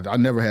 I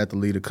never had to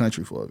leave the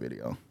country for a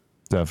video.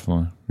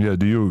 Definitely. Yeah.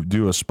 Do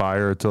you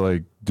aspire to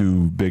like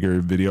do bigger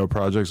video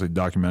projects like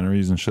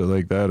documentaries and shit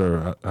like that,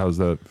 or how's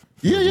that?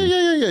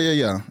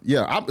 Yeah.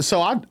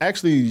 So I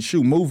actually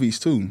shoot movies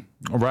too.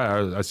 Oh,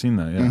 right. I seen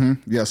that. Yeah.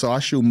 Mm-hmm. Yeah. So I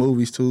shoot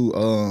movies too.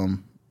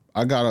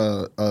 I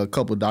got a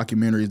couple of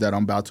documentaries that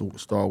I'm about to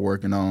start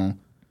working on.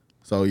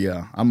 So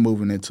yeah, I'm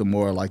moving into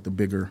more like the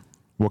bigger.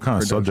 What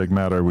kind of subject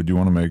matter would you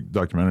want to make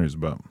documentaries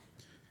about?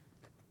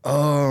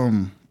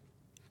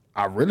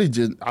 I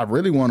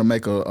really want to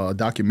make a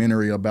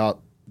documentary about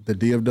the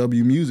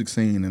DFW music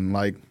scene and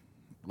like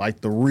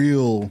the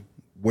real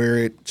where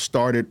it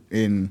started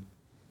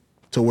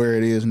to where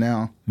it is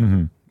now.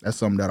 Mm-hmm. That's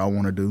something that I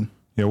want to do.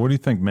 Yeah, what do you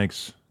think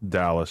makes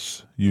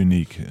Dallas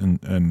unique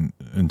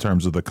in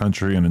terms of the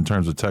country and in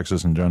terms of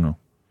Texas in general?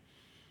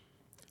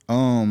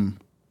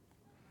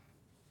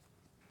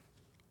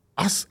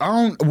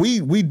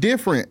 We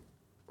different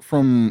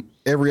from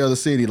every other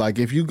city. Like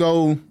if you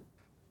go,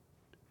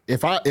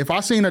 if I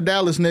seen a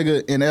Dallas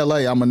nigga in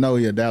LA, I'ma know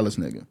he a Dallas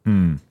nigga.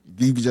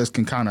 You just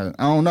can kind of,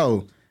 I don't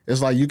know.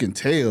 It's like you can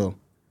tell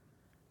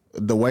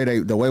the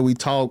way we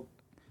talk,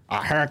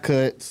 our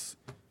haircuts.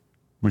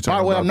 By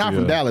the way, I'm not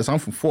from Dallas. I'm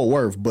from Fort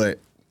Worth, but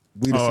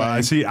we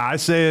the same. I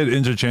say it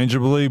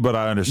interchangeably, but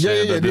I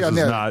understand that this is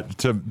not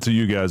to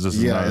you guys. This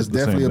is not it's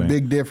definitely a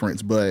big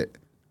difference, but.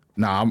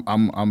 Nah,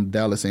 I'm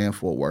Dallas and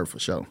Fort Worth for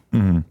sure.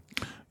 Mm-hmm.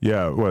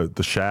 Yeah, what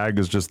the Shag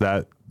is just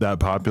that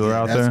popular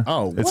out there?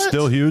 Oh, it's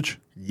still huge.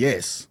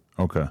 Yes.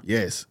 Okay.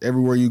 Yes.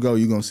 Everywhere you go,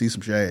 you're going to see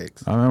some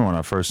shags. I remember when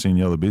I first seen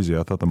Yella Beezy,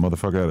 I thought the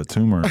motherfucker had a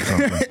tumor or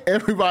something.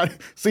 Everybody.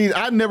 See,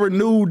 I never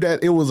knew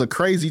that it was a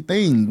crazy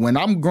thing. When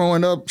I'm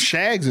growing up,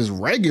 shags is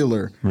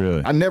regular.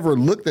 Really? I never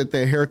looked at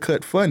that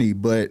haircut funny,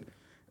 but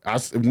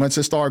once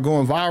it started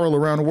going viral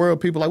around the world,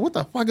 people like, what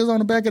the fuck is on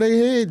the back of their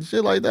head?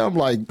 Shit like that. I'm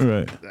like,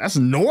 that's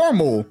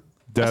normal.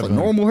 Definitely.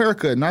 That's a normal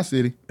haircut in our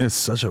city. It's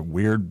such a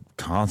weird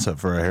concept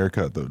for a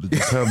haircut, though, to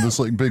just have this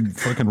like big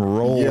fucking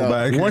roll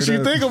back. Once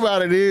you think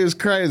about it, it is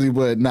crazy,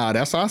 but nah,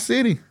 that's our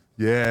city.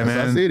 Yeah,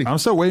 man. I'm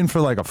still waiting for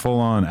like a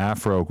full-on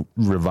Afro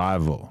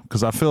revival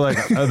because I feel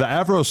like the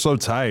Afro is so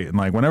tight, and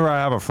like whenever I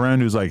have a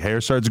friend who's like hair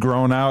starts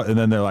growing out, and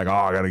then they're like, "Oh,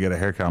 I gotta get a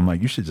haircut," I'm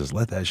like, "You should just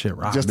let that shit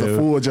rock." Just dude. A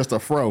full, just a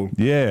fro.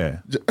 Yeah.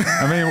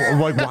 I mean,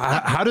 like,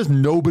 how does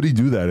nobody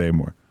do that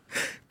anymore?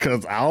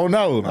 Cause I don't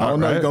know. I don't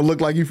know. It's gonna look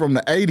like you from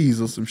the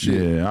 '80s or some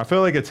shit. Yeah, I feel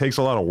like it takes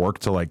a lot of work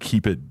to like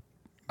keep it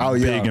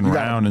big and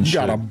round and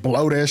shit. You gotta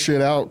blow that shit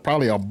out.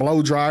 Probably a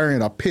blow dryer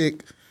and a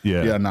pick.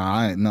 Yeah.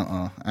 Nah,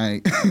 I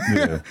ain't.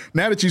 Yeah.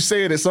 Now that you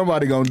say it,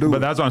 somebody gonna do it.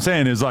 But that's what I'm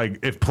saying is like,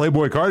 if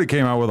Playboy Cardi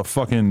came out with a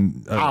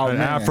fucking an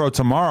Afro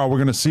tomorrow, we're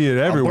gonna see it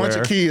everywhere. A bunch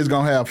of kids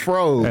gonna have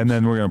fros. And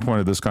then we're gonna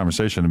point at this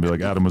conversation and be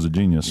like, Adam was a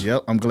genius.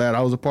 Yep, I'm glad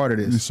I was a part of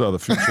this. You saw the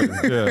future.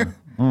 Yeah.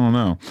 I don't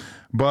know.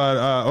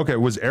 But, okay,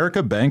 was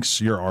Erica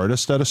Banks your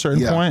artist at a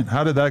certain point?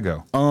 How did that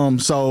go?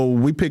 So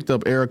we picked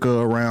up Erica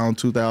around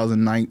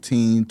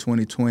 2019,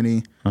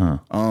 2020.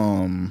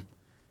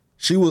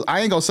 She was, I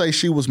ain't gonna say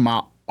she was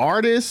my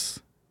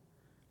artist,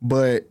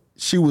 but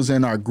she was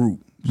in our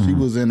group. She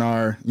was in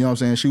our, you know what I'm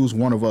saying? She was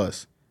one of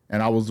us.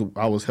 And I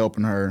was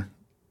helping her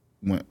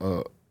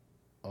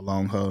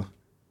along her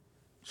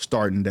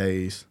starting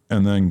days.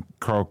 And then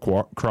Carl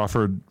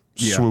Crawford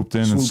swooped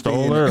in and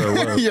stole her? Or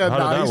what? He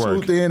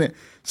swooped in.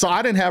 So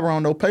I didn't have her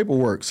on no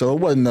paperwork, so it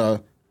wasn't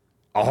a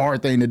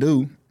hard thing to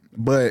do.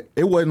 But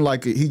it wasn't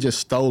like he just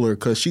stole her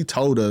because she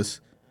told us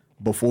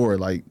before,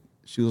 like,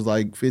 she was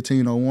like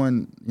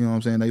 1501, you know what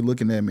I'm saying? They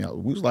looking at me.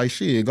 We was like,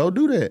 shit, go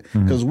do that.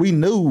 Because we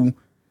knew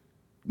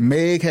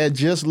Meg had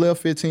just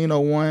left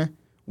 1501.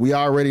 We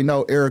already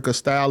know Erica's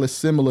style is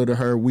similar to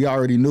her. We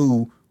already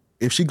knew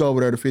if she go over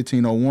there to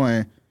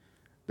 1501,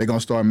 they're going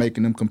to start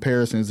making them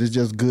comparisons. It's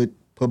just good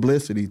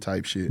publicity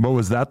type shit. But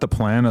was that the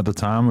plan at the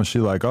time? Was she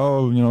like,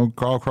 oh, you know,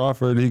 Carl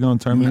Crawford, he gonna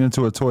turn me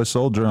into a toy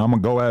soldier. I'm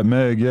gonna go at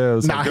Meg. Yeah,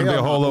 it's gonna be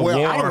a whole lot war.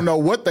 I don't know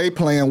what they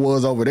plan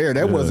was over there.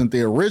 That wasn't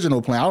the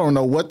original plan. I don't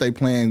know what they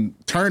plan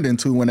turned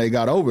into when they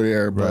got over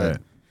there.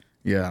 But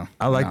yeah,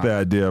 I like the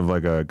idea of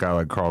like a guy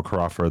like Carl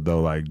Crawford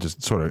though, like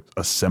just sort of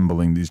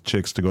assembling these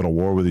chicks to go to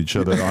war with each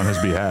other on his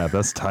behalf.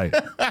 That's tight.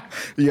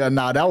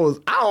 That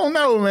was. I don't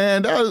know,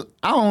 man. I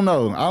don't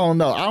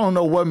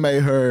know what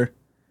made her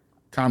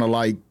kind of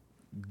like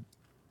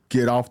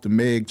get off the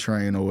Meg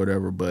train or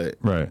whatever, but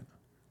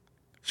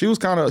she was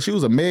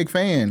a Meg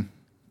fan.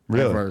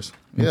 Really? At first.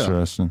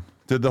 Interesting.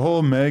 Did the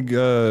whole Meg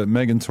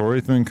and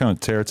Tory thing kind of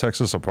tear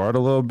Texas apart a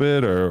little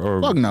bit,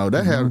 or fuck no?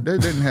 That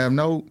didn't have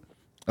no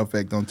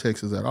effect on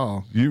Texas at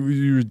all.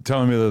 You were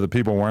telling me that the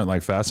people weren't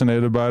like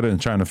fascinated by it and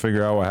trying to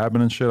figure out what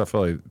happened and shit. I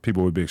feel like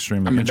people would be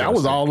extremely. I mean, that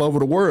was all over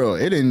the world.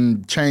 It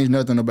didn't change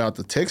nothing about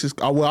the Texas.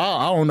 Well,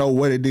 I don't know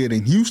what it did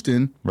in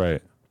Houston. Right.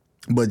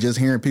 But just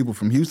hearing people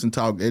from Houston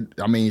talk,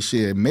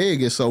 shit,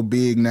 Meg is so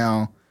big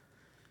now.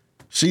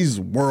 She's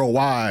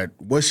worldwide.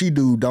 What she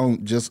do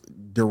don't just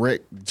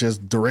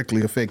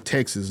directly affect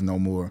Texas no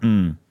more.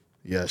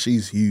 Yeah,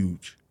 she's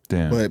huge.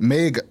 Damn. But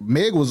Meg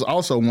was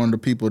also one of the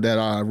people that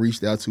I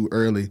reached out to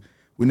early.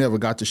 We never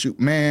got to shoot.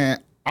 Man,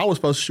 I was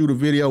supposed to shoot a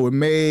video with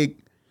Meg,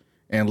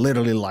 and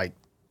literally like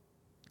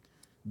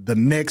the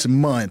next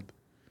month,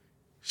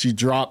 she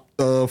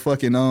dropped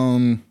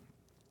fucking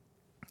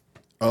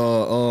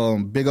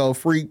big old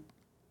freak,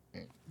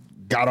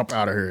 got up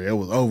out of here. It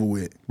was over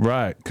with.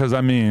 Right. Because, I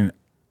mean,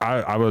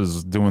 I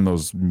was doing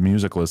those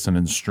music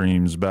listening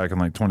streams back in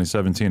like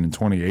 2017 and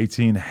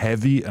 2018,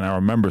 heavy, and I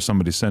remember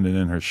somebody sending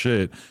in her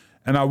shit.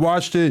 And I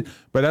watched it,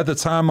 but at the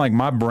time, like,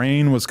 my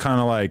brain was kind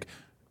of like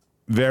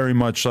very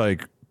much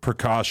like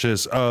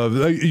precautious of,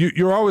 like,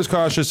 you're always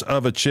cautious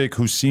of a chick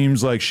who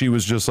seems like she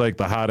was just like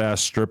the hot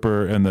ass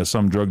stripper and that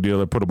some drug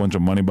dealer put a bunch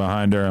of money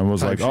behind her and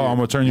was like, oh, I'm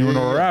gonna turn you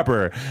into a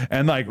rapper.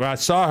 And like when I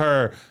saw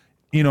her,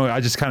 you know,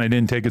 I just kind of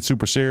didn't take it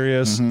super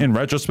serious. In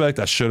retrospect,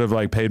 I should have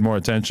like paid more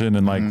attention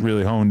and like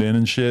really honed in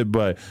and shit.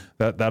 But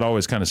that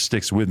always kind of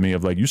sticks with me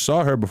of like, you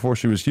saw her before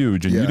she was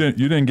huge and you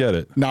didn't get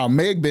it. Now,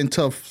 Meg been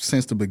tough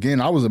since the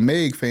beginning. I was a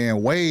Meg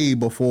fan way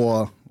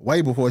before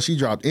she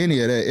dropped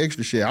any of that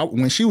extra shit.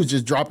 When she was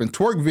just dropping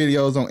twerk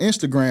videos on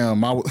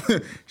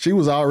Instagram, she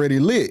was already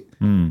lit.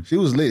 She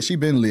was lit. She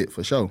been lit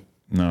for sure.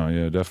 No,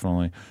 yeah,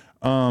 definitely.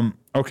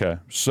 Okay,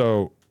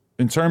 so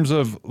in terms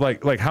of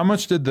like how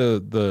much did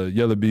the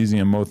Yella Beezy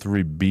and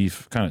Mo3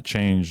 beef kind of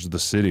change the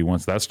city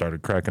once that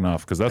started cracking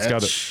off? Because that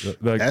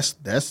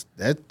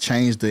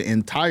changed the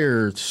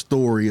entire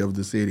story of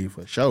the city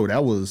for sure.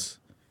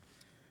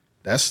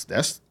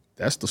 That's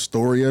that's the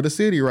story of the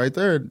city right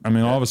there. I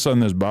mean, all of a sudden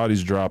there's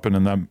bodies dropping,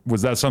 and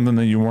was that something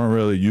that you weren't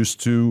really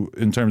used to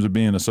in terms of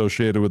being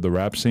associated with the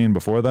rap scene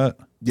before that?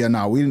 Yeah,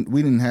 no, we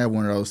didn't have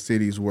one of those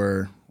cities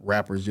where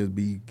rappers just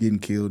be getting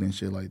killed and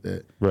shit like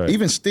that. Right.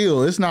 Even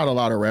still, it's not a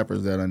lot of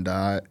rappers that done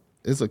died.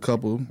 It's a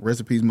couple.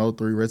 Recipes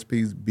Mo3,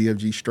 Recipes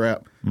BFG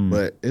Strap,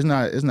 but it's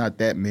not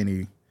that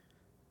many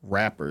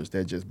rappers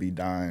that just be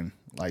dying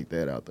like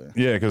that out there.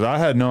 Yeah, because I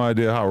had no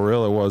idea how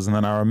real it was, and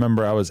then I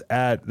remember I was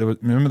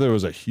there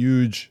was a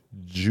huge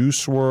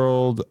Juice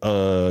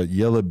WRLD,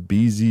 Yella,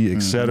 Beezy,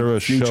 etc.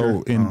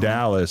 show in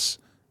Dallas.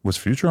 Was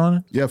Future on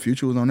it? Yeah,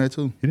 Future was on there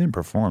too. He didn't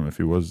perform if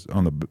he was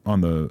on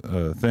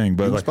the thing,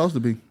 but he was supposed to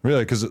be.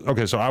 Really? Because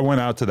so I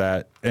went out to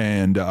that,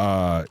 and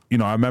I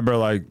remember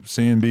like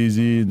seeing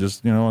Beezy,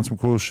 just on some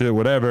cool shit,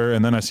 whatever,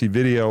 and then I see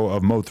video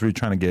of Mo3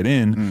 trying to get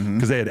in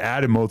because they had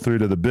added Mo3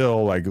 to the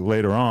bill like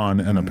later on,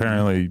 and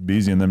apparently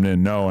Beezy and them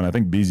didn't know, and I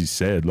think Beezy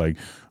said like,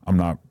 I'm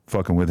not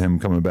fucking with him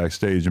coming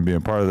backstage and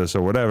being part of this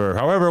or whatever.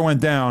 However it went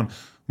down,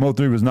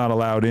 Mo3 was not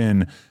allowed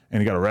in,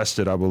 and he got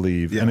arrested, I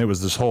believe. Yeah. And it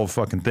was this whole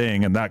fucking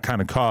thing, and that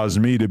kind of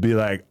caused me to be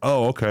like,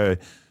 oh, okay,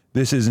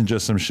 this isn't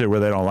just some shit where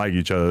they don't like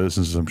each other. This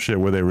is some shit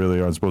where they really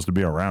aren't supposed to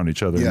be around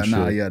each other.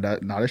 Yeah,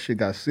 that shit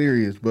got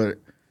serious. But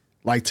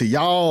like to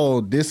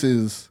y'all, this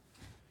is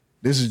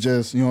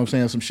just, you know what I'm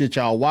saying, some shit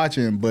y'all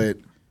watching. But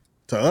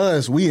to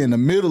us, we in the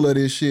middle of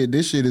this shit.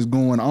 This shit is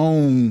going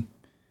on.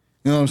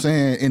 You know what I'm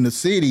saying? In the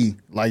city,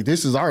 like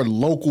this is our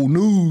local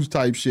news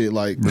type shit.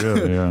 Like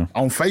really, yeah.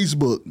 On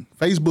Facebook.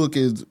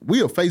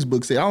 We a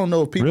Facebook city. I don't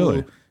know if people.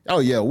 Really? Oh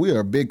yeah, we are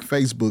a big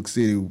Facebook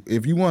city.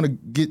 If you want to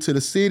get to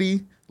the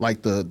city,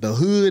 like the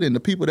hood and the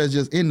people that's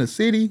just in the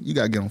city, you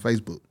gotta get on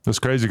Facebook. That's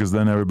crazy because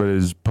then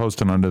everybody's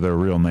posting under their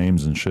real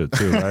names and shit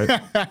too,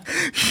 right?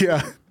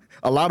 Yeah.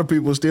 A lot of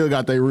people still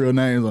got their real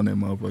names on that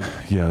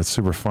motherfucker. Yeah, it's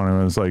super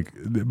funny. It's like,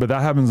 but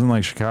that happens in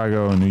like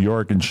Chicago and New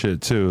York and shit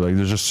too. Like,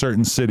 there's just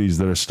certain cities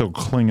that are still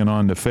clinging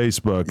on to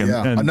Facebook.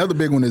 And another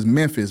big one is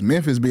Memphis.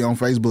 Memphis be on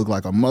Facebook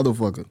like a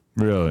motherfucker.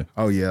 Really?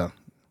 Oh yeah.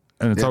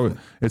 And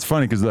it's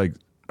funny because like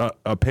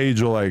a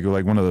page will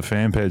like one of the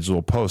fan pages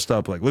will post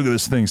up like, look at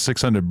this thing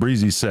 600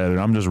 Breezy said, and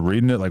I'm just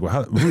reading it like,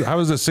 well, how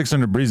is this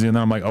 600 Breezy? And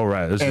then I'm like, oh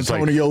right, this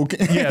Antonio. Is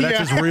like, yeah,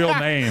 that's his real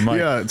name. Like,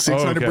 yeah,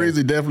 600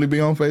 Breezy definitely be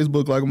on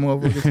Facebook like a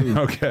motherfucker too.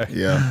 Okay.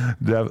 Yeah.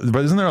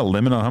 But isn't there a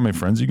limit on how many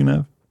friends you can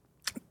have?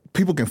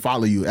 People can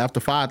follow you. After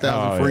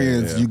 5,000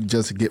 friends, you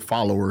just get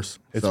followers.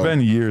 It's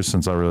been years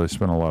since I really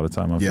spent a lot of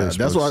time on Facebook.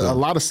 Yeah, that's why a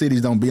lot of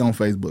cities don't be on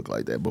Facebook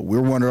like that. But we're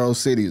one of those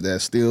cities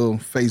that's still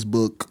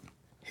Facebook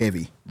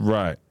heavy.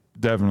 Right.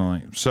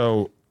 Definitely.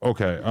 So,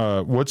 okay,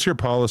 what's your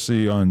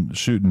policy on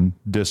shooting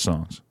diss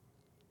songs?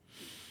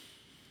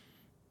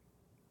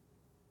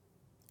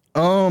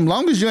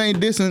 Long as you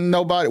ain't dissing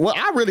nobody. Well,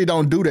 I really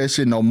don't do that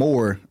shit no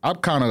more. I've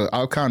kind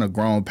of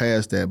grown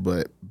past that.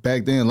 But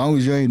back then, long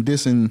as you ain't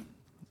dissing,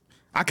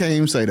 I can't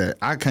even say that.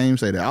 I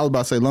was about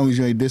to say, long as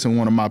you ain't dissing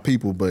one of my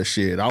people. But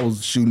shit, I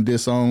was shooting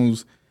diss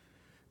songs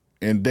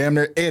and damn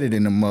near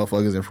editing them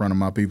motherfuckers in front of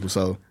my people.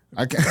 So.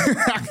 I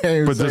can't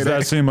even But say does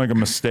that seem like a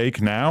mistake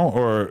now,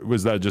 or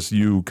was that just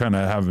you kind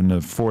of having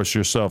to force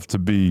yourself to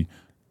be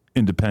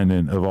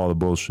independent of all the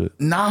bullshit?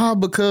 Nah,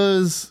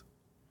 because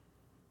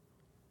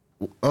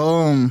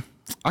I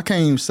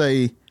can't even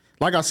say.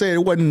 Like I said, it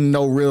wasn't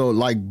no real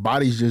like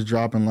bodies just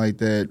dropping like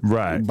that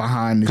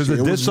behind the shit.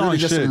 Because diss song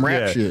just some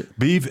rap shit.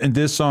 Beef and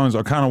diss songs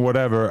are kind of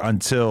whatever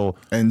until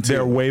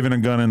they're waving a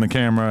gun in the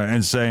camera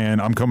and saying,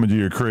 I'm coming to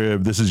your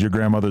crib, this is your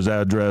grandmother's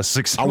address.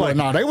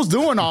 No, they was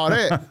doing all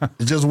that.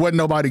 It just wasn't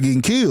nobody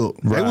getting killed.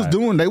 Right.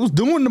 They was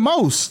doing the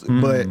most,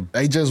 but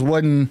they just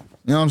wasn't,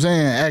 you know what I'm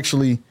saying,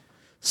 actually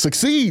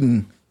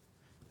succeeding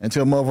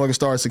until motherfuckers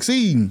started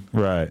succeeding.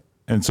 Right.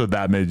 And so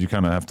that made you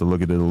kind of have to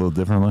look at it a little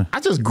differently? I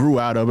just grew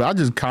out of it. I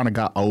just kind of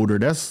got older.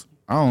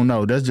 I don't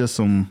know. That's just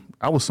some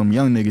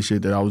young nigga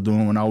shit that I was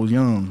doing when I was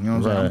young. You know what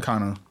I'm saying? I'm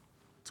kind of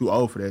too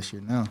old for that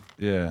shit now.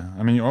 Yeah.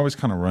 I mean, you always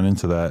kind of run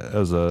into that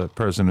as a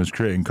person who's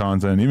creating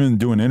content, even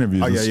doing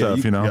interviews and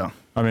stuff, you know? Yeah.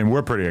 I mean,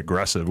 we're pretty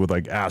aggressive with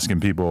like asking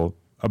people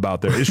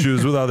about their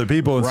issues with other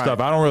people and stuff.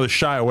 I don't really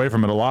shy away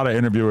from it. A lot of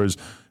interviewers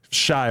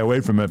shy away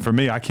from it. For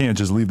me, I can't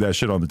just leave that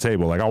shit on the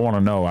table. Like, I want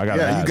to know. I got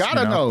to ask. You got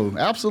to know.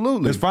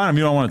 Absolutely. It's fine if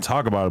you don't want to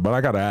talk about it, but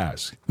I got to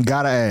ask.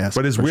 Got to ask.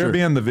 But it's weird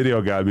being the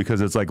video guy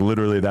because it's like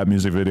literally that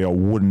music video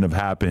wouldn't have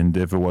happened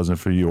if it wasn't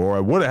for you. Or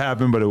it would have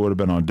happened, but it would have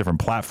been on a different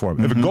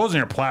platform. If it goes on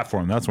your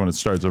platform, that's when it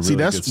starts to really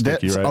get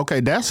sticky, right? Okay,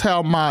 that's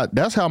how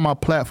my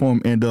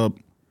platform ended up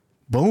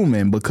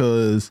booming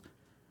because,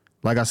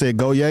 like I said,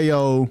 Go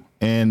Yayo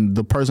and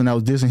the person that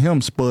was dissing him,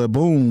 Spud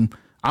Boom,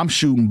 I'm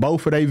shooting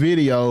both of their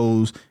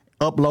videos,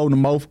 uploading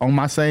them both on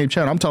my same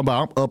channel. I'm talking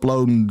about I'm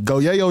uploading Go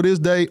Yayo this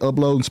day,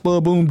 uploading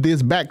Spud Boom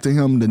this back to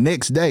him the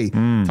next day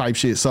type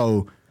shit.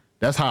 So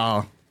that's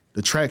how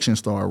the traction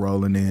started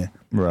rolling in.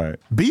 Right.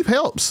 Beef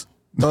helps.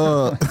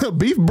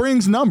 Beef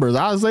brings numbers.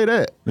 I'll say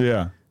that.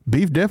 Yeah.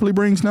 Beef definitely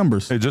brings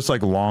numbers. It just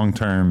like long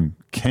term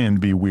can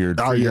be weird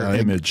for your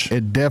image.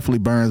 It definitely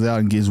burns out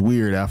and gets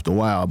weird after a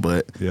while,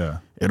 but yeah,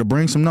 it'll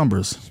bring some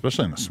numbers.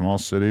 Especially in a small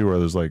city where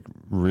there's like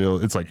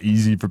it's like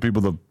easy for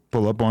people to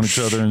pull up on each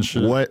other and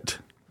shit? What?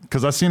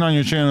 Because I seen on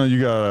your channel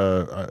you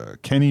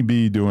got Kenny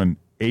B doing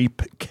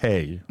Ape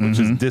K, which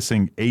is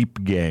dissing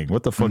Ape Gang.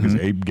 What the fuck is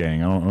Ape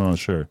Gang? I'm not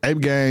sure. Ape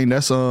Gang,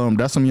 that's some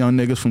young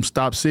niggas from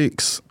Stop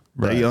 6.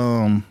 Right.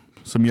 They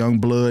some young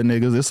blood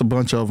niggas. It's a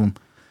bunch of them.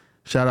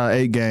 Shout out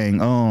Ape Gang.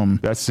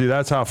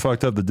 That's how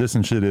fucked up the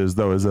dissing shit is,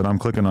 though, is that I'm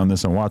clicking on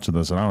this and watching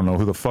this, and I don't know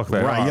who the fuck they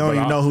are. Right, you don't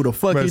even know who the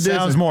fuck he dissing. It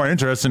sounds more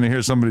interesting to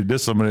hear somebody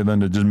diss somebody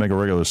than to just make a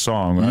regular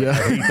song. Yeah. I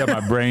hate that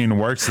my brain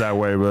works that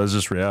way, but it's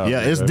just reality.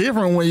 Yeah, it's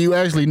different when you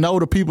actually know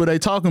the people they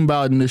talking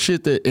about and the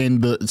shit that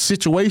and the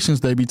situations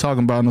they be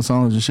talking about in the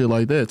songs and shit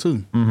like that too.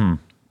 Mm-hmm.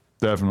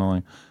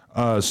 Definitely.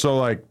 So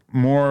like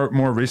more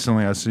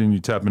recently, I seen you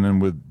tapping in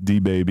with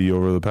D-Baby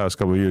over the past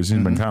couple of years.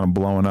 He's been kind of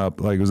blowing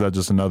up. Like, was that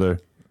just another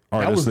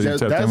artist that you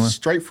tapped in with? That's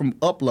straight from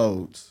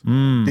uploads.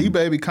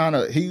 D-Baby kind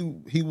of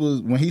he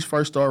was when he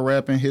first started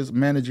rapping. His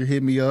manager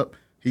hit me up.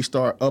 He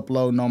started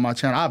uploading on my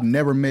channel. I've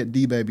never met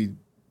D-Baby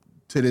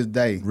to this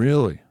day.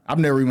 Really? I've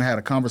never even had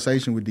a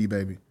conversation with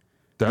D-Baby.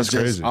 That's it's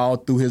just crazy. all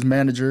through his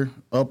manager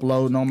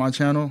uploading on my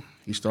channel.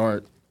 He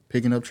started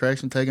picking up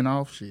traction, taking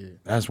off.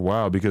 Shit. That's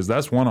wild, because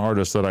that's one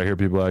artist that I hear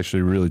people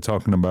actually really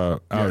talking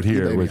about out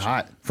here. D-Baby Which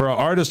hot. For an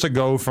artist to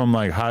go from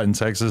like hot in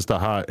Texas to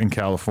hot in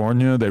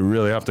California, they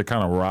really have to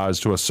kind of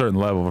rise to a certain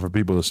level for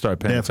people to start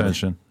paying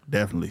attention.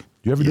 Definitely. Do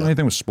you ever do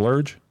anything with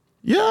Splurge?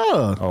 Yeah.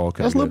 Oh,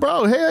 okay. That's little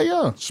bro. Hell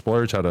yeah.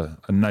 Splurge had a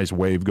nice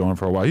wave going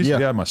for a while. He used to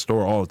be at my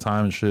store all the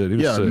time and shit. He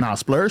was sick.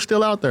 Splurge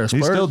still out there.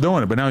 Splurge. He's still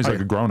doing it, but now he's like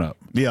a grown up.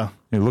 Yeah.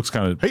 He looks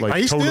kind of like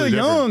he's totally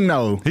still young different.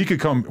 though. He could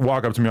come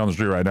walk up to me on the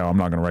street right now. I'm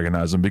not going to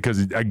recognize him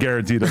because I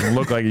guarantee he doesn't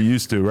look like he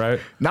used to, right?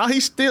 Now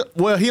he's still,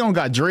 he don't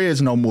got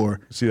dreads no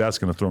more. See, that's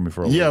going to throw me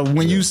for a Yeah, loop.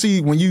 when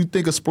you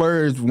think of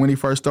Splurge, when he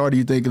first started,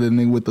 you think of the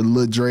nigga with the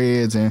little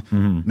dreads and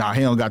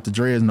he don't got the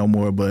dreads no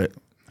more, but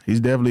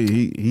he's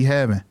definitely, he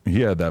having.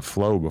 He had that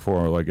flow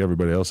before like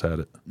everybody else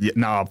had it.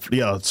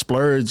 Yeah,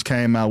 Splurge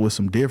came out with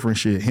some different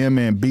shit. Him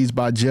and Beats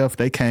by Jeff,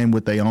 they came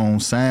with their own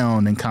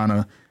sound and kind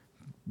of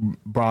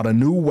brought a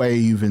new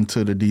wave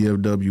into the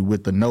DFW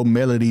with the no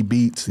melody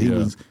beats. He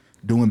was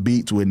doing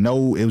beats with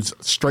it was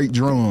straight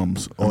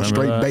drums or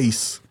straight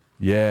bass.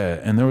 Yeah,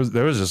 and there was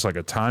just like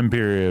a time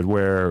period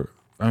where,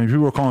 I mean,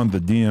 people were calling it the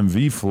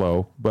DMV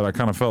flow, but I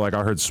kind of felt like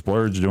I heard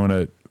Splurge doing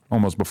it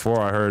almost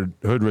before I heard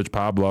Hood Rich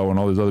Pablo and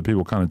all these other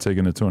people kind of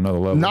taking it to another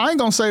level. No, I ain't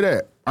gonna say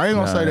that.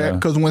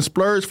 Because when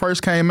Splurge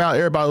first came out,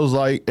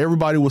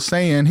 everybody was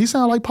saying he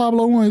sounded like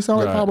Pablo One. He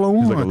sounded like Pablo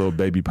One. He's like a little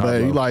baby Pablo.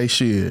 But he like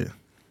shit.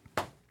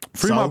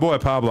 Free my boy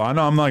Pablo. I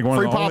know I'm like one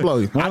of the Pablo.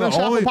 only. I done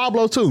shot for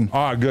Pablo too.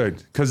 All right, good.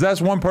 Because that's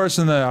one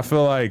person that I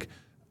feel like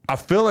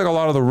a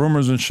lot of the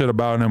rumors and shit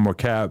about him were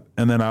cap,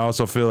 and then I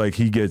also feel like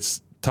he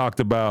gets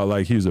talked about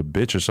like he was a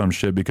bitch or some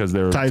shit because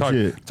they were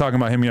talking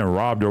about him getting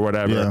robbed or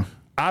whatever. Yeah.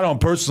 I don't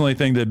personally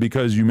think that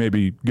because you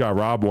maybe got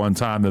robbed one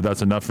time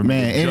that's enough for me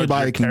to anybody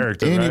judge your can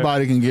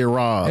character, can get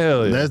robbed.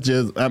 Hell yeah. That's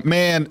just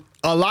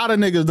a lot of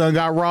niggas done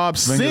got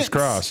robbed. Fingers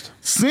crossed.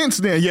 Since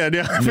then,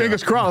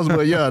 fingers crossed.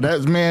 But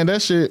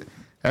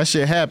that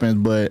shit happens.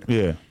 But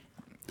yeah,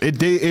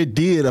 it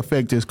did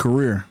affect his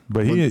career.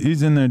 But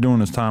he's in there doing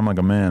his time like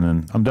a man,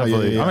 and I'm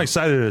definitely I'm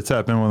excited to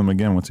tap in with him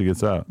again once he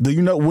gets out. Do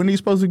you know when he's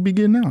supposed to be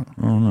getting out?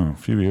 I don't know, a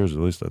few years at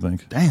least, I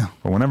think. Damn.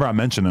 But whenever I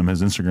mention him,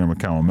 his Instagram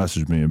account will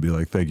message me and be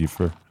like, "Thank you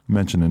for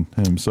mentioning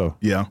him." So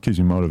keeps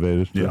me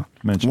motivated. Yeah,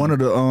 mention one of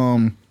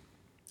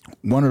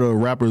the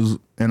rappers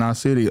in our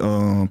city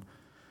kind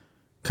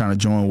of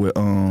joined with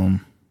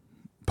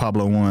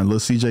Pablo One, Lil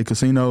CJ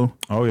Casino.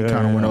 Oh yeah,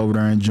 kind of went over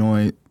there and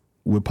joined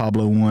with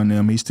Pablo One.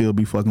 Them, he still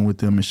be fucking with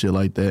them and shit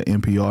like that.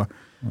 NPR.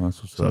 Oh,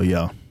 that's what's up.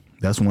 So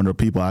that's one of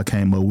the people I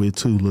came up with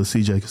too, Lil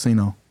CJ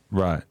Casino.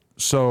 Right.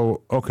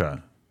 So okay,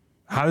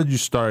 how did you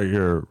start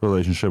your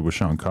relationship with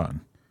Sean Cotton?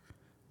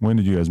 When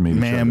did you guys meet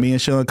each other? Me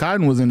and Sean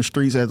Cotton was in the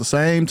streets at the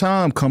same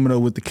time coming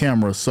up with the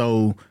camera.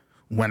 So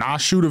when I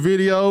shoot a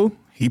video,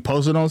 he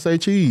posted on Say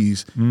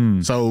Cheese.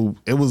 So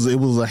it was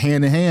a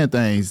hand-in-hand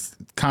thing.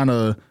 Kind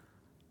of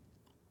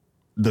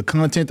the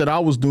content that I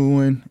was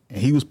doing and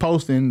he was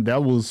posting,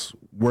 that was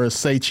where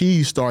Say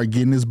Cheese started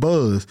getting his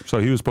buzz. So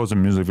he was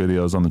posting music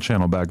videos on the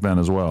channel back then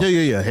as well?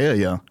 Yeah. Hell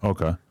yeah.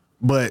 Okay.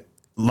 But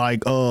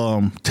like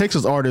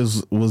Texas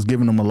artists was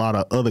giving them a lot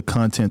of other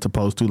content to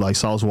post to, like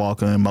Sauce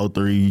Walker and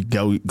Mo3,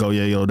 Go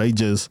Yayo.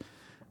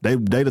 They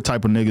the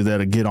type of niggas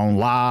that'll get on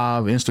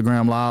live,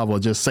 Instagram live, or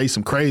just say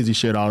some crazy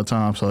shit all the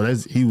time. So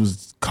he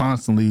was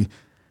constantly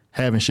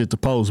having shit to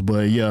post.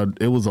 But yeah,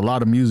 it was a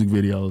lot of music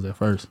videos at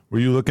first. Were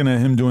you looking at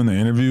him doing the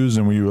interviews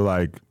and you were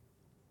like,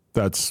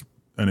 that's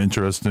an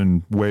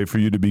interesting way for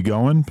you to be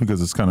going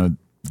because it's kind of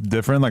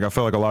different? Like I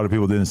felt like a lot of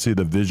people didn't see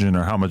the vision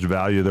or how much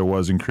value there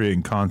was in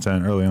creating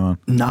content early on.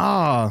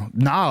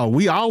 Nah.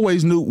 We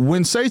always knew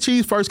when Say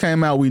Cheese first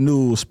came out, we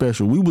knew it was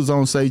special. We was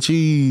on Say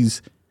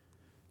Cheese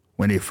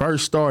when it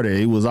first started.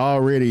 It was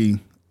already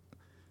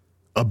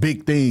a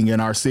big thing in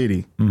our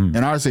city. In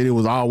our city, it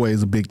was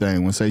always a big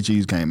thing when Say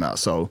Cheese came out.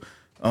 So,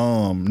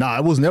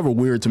 it was never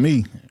weird to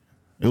me.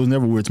 It was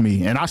never weird to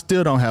me. And I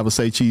still don't have a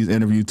Say Cheese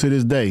interview to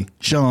this day.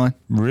 Sean.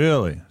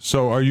 Really?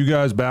 So are you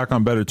guys back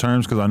on better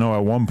terms? Because I know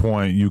at one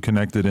point you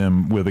connected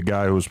him with a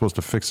guy who was supposed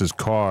to fix his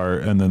car,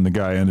 and then the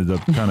guy ended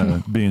up kind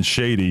of being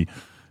shady.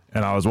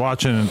 And I was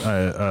watching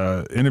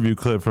an interview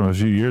clip from a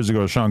few years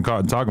ago, Sean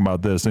Cotton talking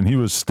about this, and he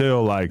was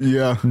still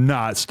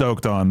not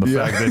stoked on the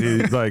fact that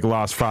he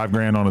lost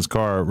 $5,000 on his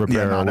car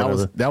repair or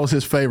whatever. That was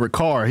his favorite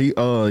car.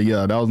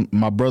 That was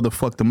my brother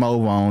fucked him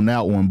over on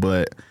that one,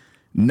 but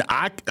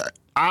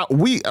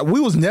we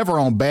was never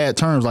on bad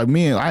terms. Like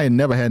me, and I had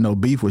never had no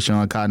beef with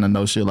Sean Cotton or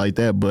no shit like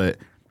that, but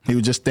he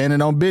was just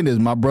standing on business.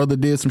 My brother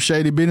did some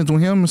shady business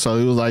with him, so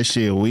he was like,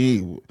 shit,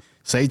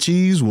 Say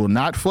Cheese will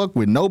not fuck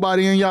with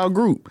nobody in y'all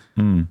group.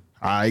 All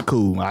right,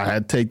 cool. I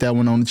had to take that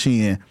one on the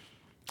chin.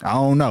 I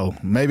don't know.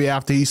 Maybe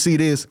after he see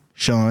this,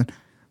 Sean,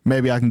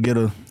 maybe I can get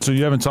a. So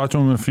you haven't talked to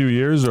him in a few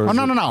years, or? Oh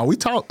no. We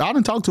talk. I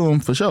didn't talk to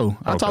him for sure.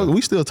 We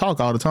still talk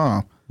all the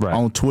time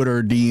on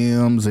Twitter,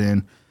 DMs,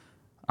 and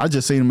I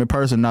just seen him in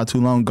person not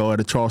too long ago at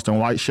a Charleston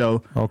White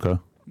show. Okay.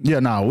 Yeah,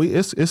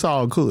 it's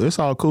all cool. It's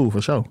all cool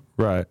for sure.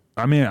 Right.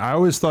 I mean, I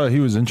always thought he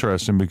was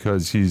interesting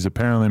because he's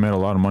apparently made a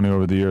lot of money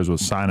over the years with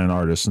signing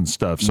artists and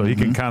stuff. So he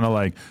can kind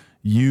of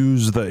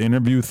use the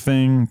interview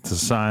thing to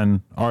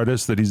sign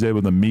artists that he's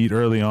able to meet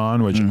early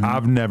on, which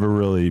I've never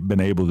really been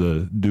able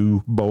to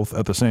do both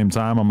at the same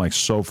time. I'm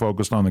so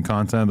focused on the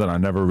content that I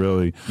never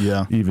really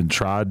even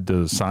tried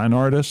to sign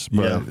artists.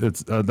 But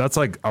it's that's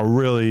a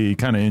really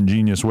kind of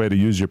ingenious way to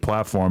use your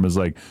platform, is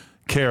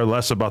care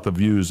less about the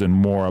views and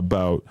more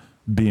about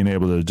being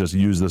able to just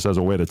use this as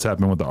a way to tap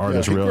in with the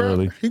artist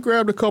early. He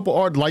grabbed a couple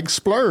art like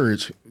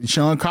Splurge.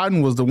 Sean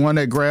Cotton was the one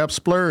that grabbed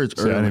Splurge.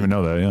 See, I didn't even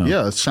know that.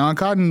 Yeah, Sean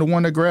Cotton the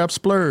one that grabbed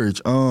Splurge.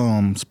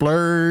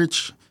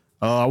 Splurge.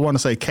 I want to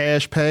say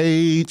Cash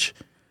Page.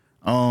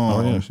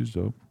 She's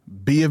dope.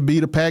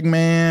 BFB the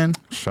Pac-Man.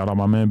 Shout out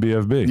my man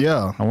BFB.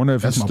 Yeah, I wonder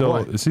if is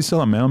he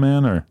still a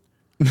mailman or?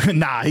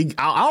 Nah,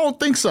 I don't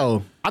think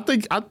so. I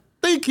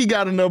think he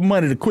got enough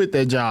money to quit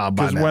that job.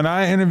 Because when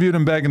I interviewed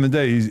him back in the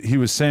day, he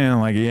was saying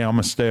I'm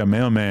gonna stay a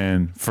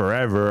mailman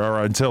forever,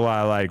 or until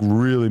I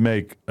really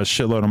make a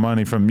shitload of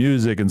money from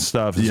music and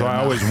stuff. And so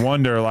I always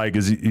wonder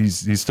is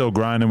he's still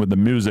grinding with the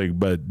music,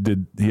 but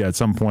did he at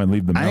some point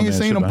leave the mailman? I ain't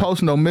seen him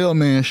posting no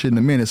mailman shit in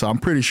a minute, so I'm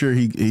pretty sure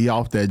he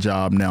off that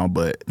job now.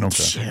 But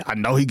shit, I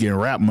know he getting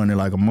rap money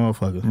like a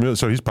motherfucker. Really?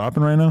 So he's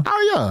popping right now?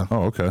 Oh yeah.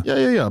 Oh okay.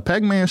 Yeah.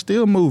 Pac-Man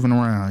still moving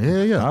around.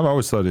 Yeah. I've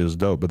always thought he was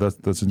dope, but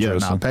that's interesting.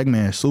 Yeah,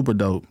 Pac-Man super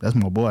dope. That's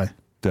my boy.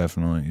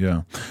 Definitely,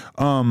 yeah.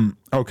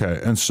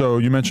 Okay, and so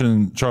you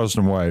mentioned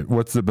Charleston White.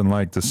 What's it been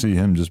like to see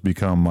him just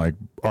become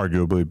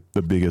arguably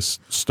the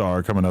biggest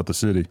star coming out the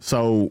city?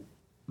 So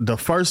the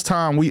first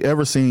time we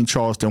ever seen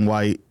Charleston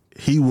White,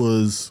 he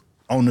was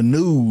on the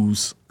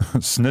news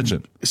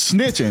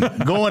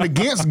snitching, going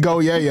against Go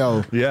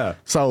Yayo. Yeah.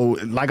 So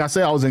like I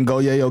said, I was in Go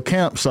Yayo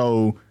camp,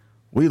 so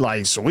we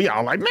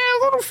all man,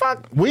 what the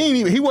fuck?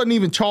 He wasn't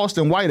even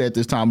Charleston White at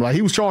this time.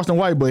 He was Charleston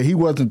White, but he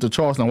wasn't the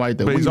Charleston White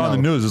that we know. But he's on the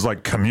news as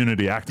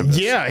community activist.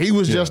 Yeah, he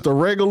was just a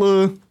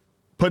regular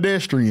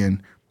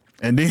pedestrian.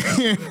 And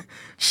then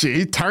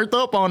he turned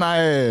up on our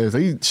ass.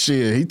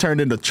 He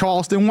turned into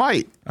Charleston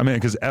White. I mean,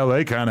 because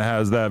LA kind of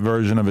has that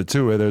version of it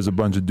too, where there's a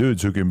bunch of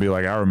dudes who can be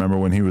I remember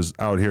when he was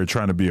out here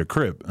trying to be a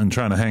Crip and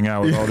trying to hang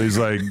out with all these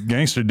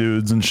gangster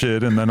dudes and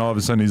shit, and then all of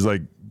a sudden he's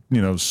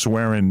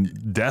swearing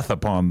death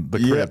upon the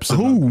Crips.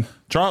 Who?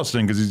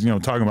 Charleston, because he's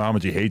talking about how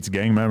much he hates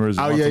gang members,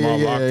 wants them all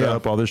locked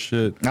up, all this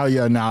shit. Oh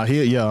yeah,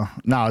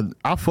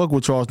 I fuck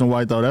with Charleston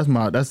White though.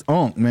 That's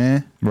Unk,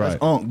 man. Right.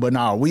 That's Unk. But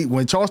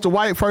when Charleston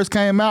White first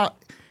came out,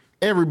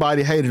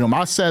 everybody hated him.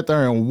 I sat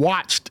there and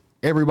watched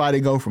everybody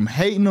go from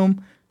hating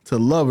him to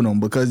loving him,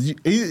 because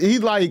he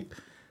one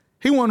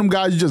of them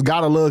guys you just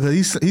gotta love,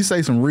 because he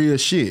say some real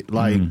shit.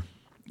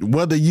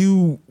 Whether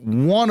you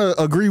want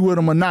to agree with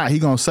him or not, he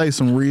gonna say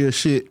some real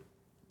shit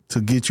to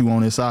get you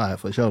on his side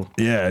for sure.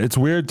 Yeah, it's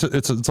weird.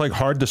 It's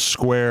hard to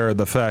square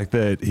the fact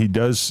that he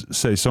does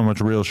say so much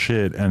real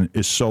shit and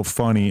is so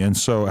funny and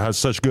so has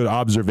such good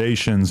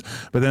observations,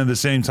 but then at the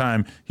same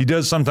time, he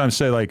does sometimes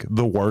say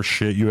the worst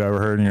shit you ever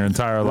heard in your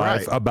entire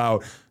life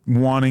about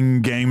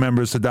wanting gang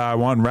members to die,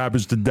 wanting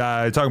rappers to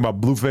die, talking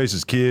about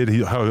Blueface's kid,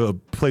 how he'll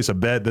place a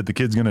bet that the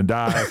kid's gonna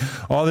die,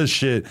 all this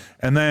shit.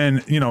 And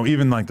then,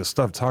 even the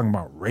stuff talking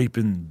about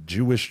raping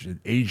Jewish and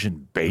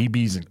Asian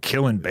babies and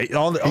killing babies.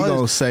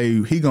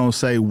 He gonna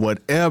say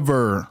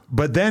whatever.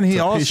 But then he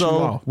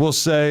also will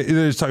say,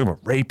 he's talking about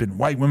raping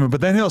white women, but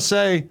then he'll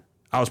say,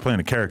 I was playing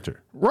a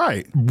character.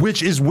 Right.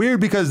 Which is weird,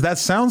 because that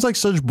sounds like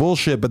such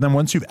bullshit, but then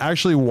once you've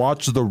actually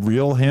watched the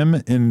real him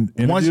in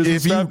interviews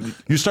and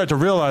stuff, you start to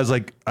realize,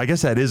 I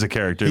guess that is a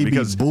character.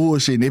 Because be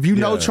bullshit. If you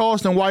know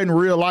Charleston White in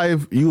real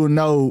life, you will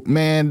know,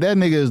 man, that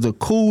nigga is the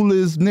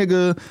coolest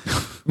nigga.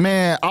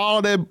 Man,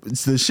 all the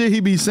shit he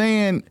be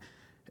saying,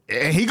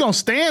 and he gonna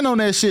stand on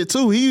that shit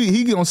too.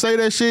 He gonna say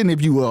that shit, and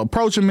if you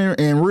approach him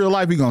in real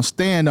life, he gonna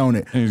stand on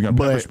it. And he's gonna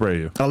pepper spray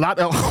you. A lot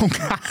of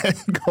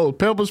go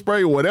pepper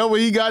spray, whatever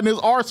he got in his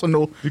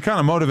arsenal. You kind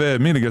of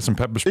motivated me to get some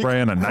pepper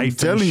spray and a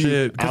knife and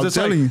shit. I'm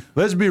telling you.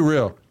 Let's be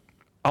real.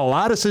 a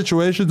lot of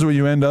situations where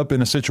you end up in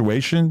a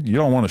situation, you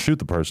don't want to shoot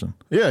the person.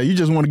 Yeah, you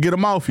just want to get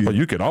them off you. But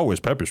you can always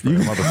pepper spray,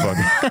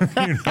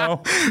 motherfucker. You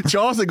know?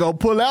 Charleston gonna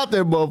pull out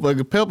that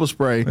motherfucking pepper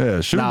spray.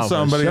 Yeah, shooting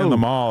somebody in the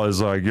mall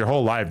is like your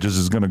whole life just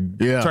is gonna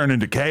turn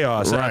into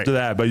chaos after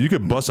that. But you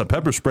could bust a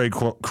pepper spray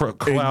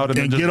cloud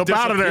and get up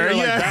out of there.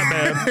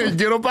 Like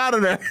get up out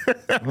of there.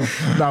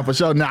 Nah, for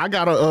sure. Now I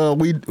gotta.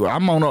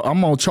 I'm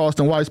on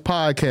Charleston White's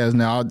podcast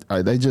now.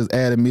 They just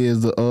added me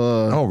as the.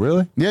 Oh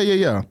really?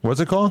 Yeah. What's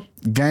it called?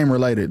 Game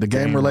related. The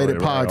game related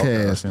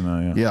podcast.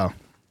 Right. Okay, yeah.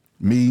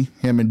 Me,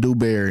 him, and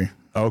Dewberry.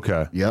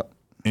 Okay. Yep.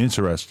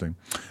 Interesting.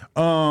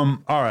 All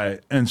right.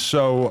 And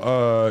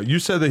so you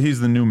said that he's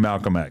the new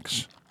Malcolm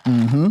X.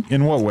 Mm-hmm.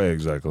 In what way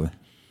exactly?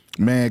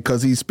 Man,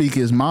 because he speak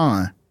his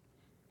mind,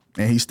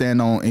 and he stand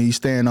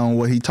on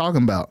what he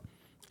talking about,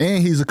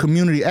 and he's a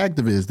community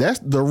activist. That's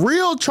the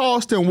real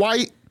Charleston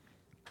White.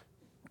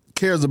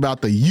 Cares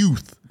about the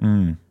youth.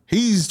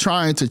 He's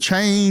trying to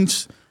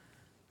change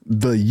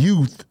the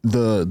youth.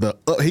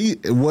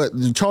 What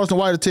Charleston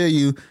White will tell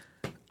you.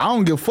 I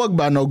don't give a fuck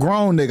about no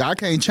grown nigga. I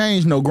can't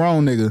change no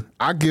grown nigga.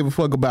 I give a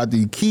fuck about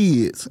these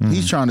kids.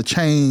 He's trying to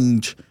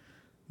change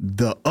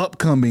the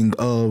upcoming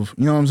of,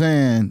 you know what I'm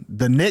saying,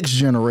 the next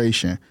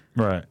generation.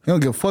 Right. He don't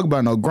give a fuck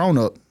about no grown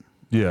up.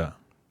 Yeah.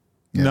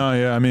 No,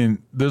 yeah. I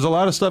mean, there's a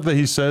lot of stuff that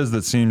he says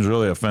that seems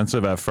really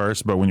offensive at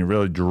first, but when you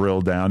really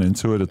drill down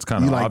into it, it's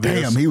kind of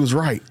obvious. Damn, he was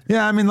right.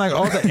 Yeah, I mean, like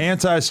all the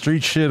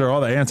anti-street shit or all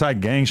the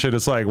anti-gang shit,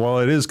 it's like, well,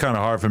 it is kind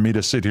of hard for me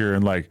to sit here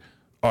and like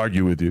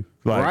argue with you.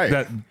 Like, right.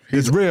 That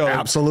it's real.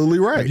 Absolutely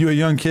right. If you're a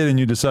young kid and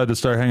you decide to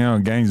start hanging out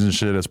with gangs and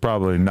shit, it's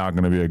probably not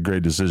going to be a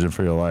great decision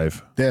for your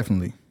life.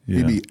 Definitely. Yeah.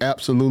 He'd be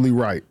absolutely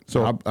right.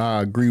 So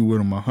I agree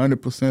with him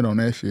 100% on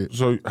that shit.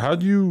 So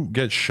how'd you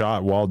get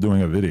shot while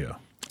doing a video?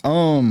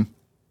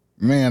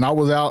 Man, I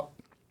was out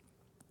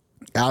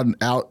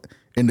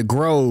in the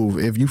Grove.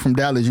 If you from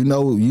Dallas, you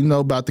know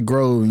about the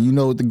Grove. You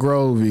know what the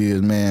Grove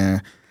is,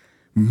 man.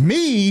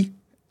 Me,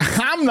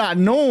 I'm not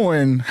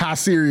knowing how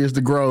serious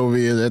the Grove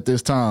is at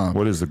this time.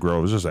 What is the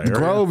Grove? Is this an area? The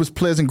Grove is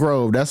Pleasant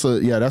Grove. That's a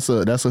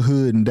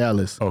hood in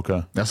Dallas.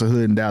 Okay. That's a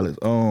hood in Dallas.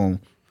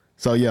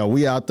 So yeah,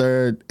 we out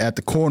there at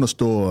the corner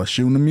store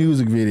shooting a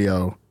music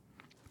video.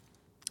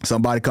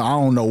 Somebody, I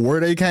don't know where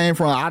they came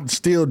from. I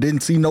still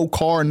didn't see no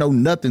car, no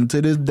nothing to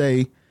this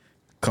day.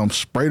 Come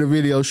spray the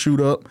video, shoot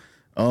up.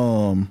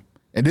 And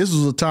this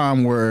was a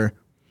time where,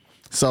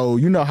 so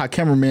you know how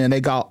cameramen,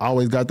 they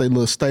always got their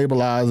little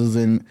stabilizers,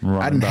 and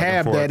I didn't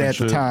have that at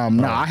the time.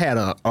 No, I had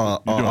a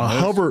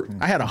hoverboard.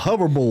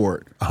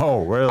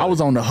 Oh, really? I was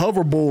on the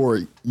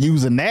hoverboard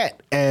using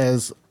that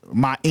as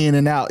my in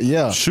and out.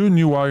 Yeah. Shooting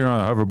you while you're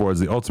on a hoverboard is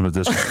the ultimate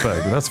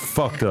disrespect. That's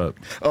fucked up.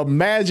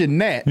 Imagine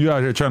that. You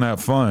out here trying to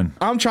have fun.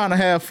 I'm trying to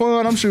have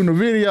fun. I'm shooting a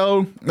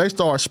video. They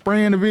start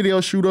spraying the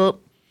video, shoot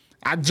up.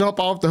 I jump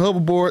off the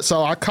hoverboard,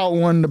 so I caught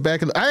one in the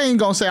back of the, I ain't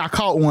gonna say I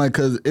caught one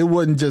because it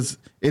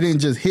didn't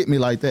just hit me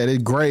like that.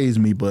 It grazed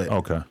me, but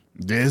okay.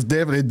 It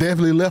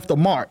definitely left a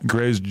mark.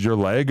 Grazed your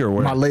leg or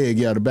what? My leg,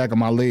 yeah, the back of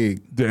my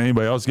leg. Did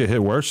anybody else get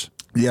hit worse?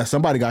 Yeah,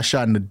 somebody got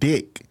shot in the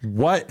dick.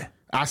 What?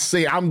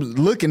 I'm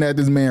looking at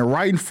this man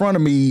right in front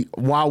of me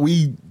while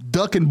we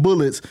ducking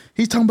bullets.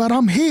 He's talking about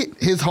I'm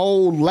hit. His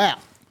whole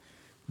lap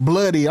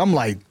bloody. I'm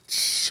like,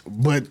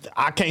 but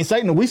I can't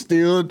say no. We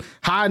still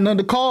hiding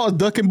under cars,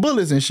 ducking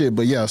bullets and shit.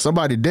 But yeah,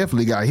 somebody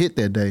definitely got hit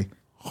that day.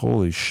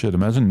 Holy shit.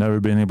 Imagine never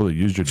being able to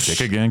use your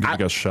dick again because you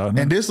got shot.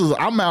 And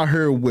I'm out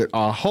here with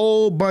a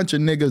whole bunch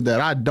of niggas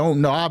that I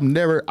don't know.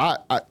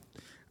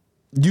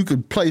 You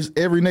could place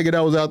every nigga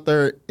that was out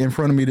there in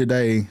front of me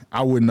today.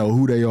 I wouldn't know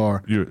who they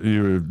are.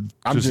 You're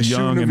just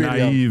young and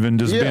naive and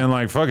just being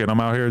like, fuck it,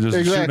 I'm out here just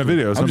shooting a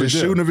video. I'm just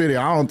shooting a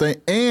video. I don't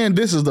think. And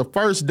this is the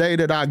first day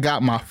that I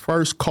got my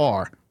first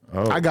car.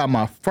 Oh. I got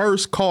my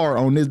first car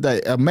on this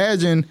day.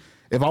 Imagine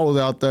if I was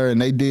out there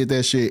and they did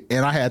that shit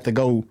and I had to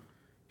go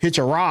hitch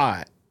a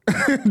ride.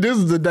 This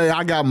is the day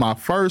I got my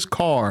first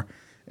car.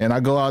 And I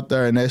go out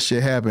there and that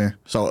shit happened.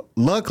 So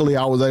luckily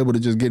I was able to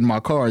just get in my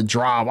car and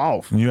drive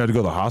off. And you had to go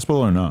to the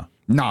hospital or not?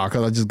 Nah,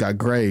 because I just got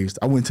grazed.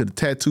 I went to the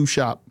tattoo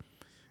shop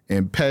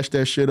and patched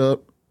that shit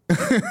up.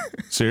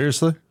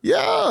 Seriously?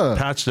 Yeah.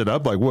 Patched it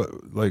up? Like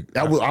what? Like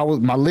I was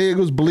my leg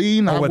was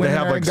bleeding. Oh, they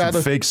have like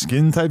some fake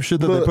skin type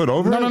shit that they put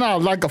over it? No,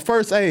 like a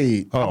first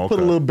aid. Oh, I put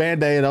a little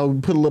Band-Aid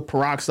on, put a little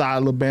peroxide, a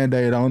little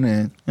Band-Aid on,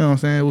 and you know what I'm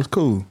saying? It was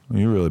cool.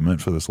 You really meant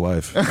for this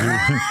life.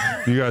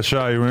 You got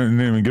shot, you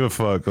didn't even give a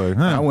fuck. Like,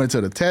 huh. I went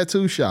to the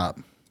tattoo shop.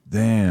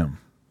 Damn.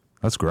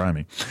 That's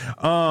grimy.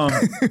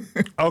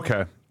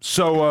 Okay.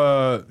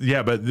 So,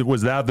 but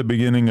was that the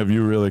beginning of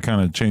you really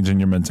kind of changing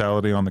your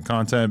mentality on the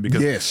content?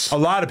 Because a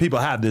lot of people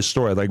have this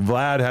story. Like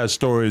Vlad has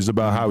stories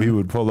about how he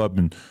would pull up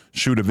and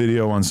shoot a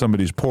video on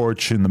somebody's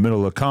porch in the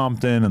middle of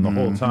Compton, and the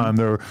whole time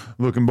they're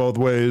looking both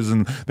ways,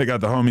 and they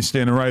got the homie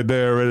standing right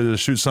there ready to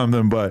shoot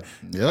something. But,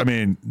 I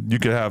mean, you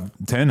could have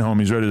 10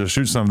 homies ready to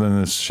shoot something,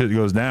 and this shit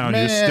goes down.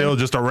 Man, you're still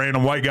just a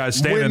random white guy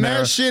standing there.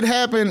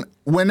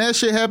 When that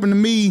shit happened to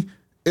me,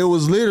 it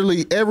was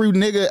literally every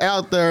nigga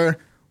out there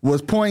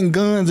was pointing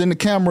guns in the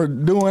camera,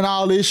 doing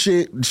all this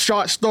shit,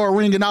 shots start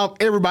ringing off,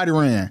 everybody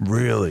ran.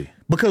 Really?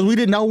 Because we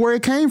didn't know where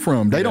it came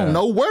from. They don't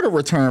know where to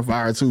return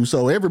fire to,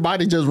 so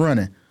everybody just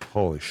running.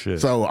 Holy shit.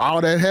 So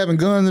all that having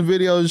guns and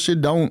videos and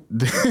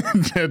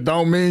shit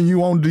don't mean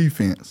you on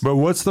defense. But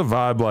what's the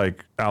vibe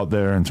like out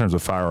there in terms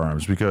of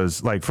firearms?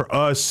 Because like for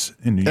us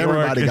in New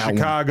York, in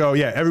Chicago,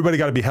 everybody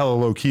got to be hella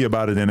low key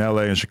about it in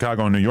LA and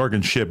Chicago and New York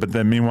and shit. But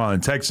then meanwhile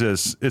in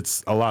Texas,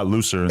 it's a lot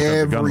looser. In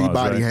terms of gun laws,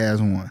 everybody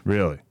has one.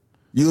 Really?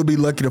 You'll be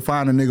lucky to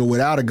find a nigga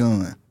without a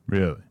gun.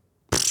 Really?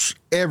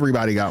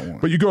 Everybody got one.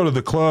 But you go to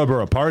the club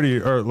or a party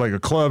or like a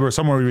club or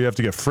somewhere where you have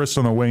to get frisked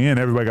on the way in,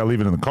 everybody got to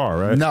leave it in the car,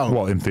 right? No.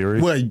 Well, in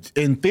theory. Well,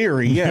 in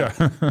theory, yeah.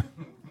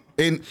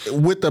 And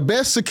with the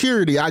best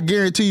security, I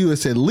guarantee you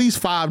it's at least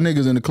 5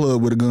 niggas in the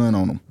club with a gun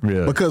on them.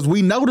 Really? Because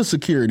we know the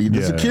security.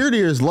 The security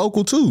is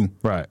local too.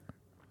 Right.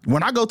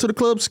 When I go to the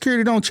club,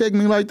 security don't check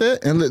me like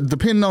that. And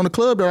depending on the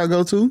club that I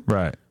go to.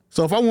 Right.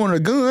 So if I wanted a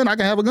gun, I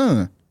can have a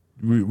gun.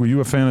 Were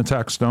you a fan of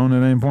Tax Stone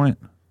at any point?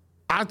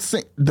 I'd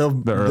seen the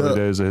early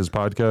days of his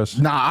podcast.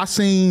 Nah, I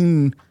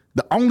seen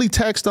the only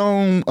Tax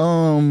Stone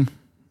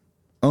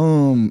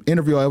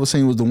interview I ever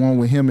seen was the one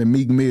with him and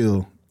Meek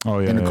Mill. Oh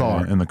yeah, in the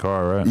car. In the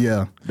car, right?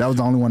 Yeah, that was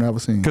the only one I ever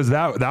seen. Because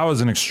that was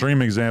an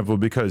extreme example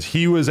because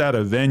he was at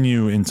a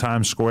venue in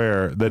Times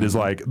Square that is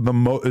like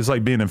it's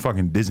like being in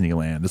fucking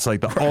Disneyland. It's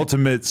like the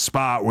ultimate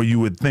spot where you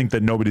would think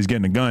that nobody's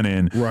getting a gun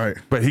in. Right.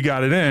 But he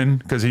got it in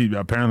because he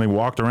apparently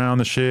walked around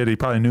the shit. He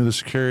probably knew the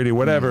security,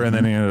 whatever, and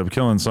then he ended up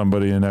killing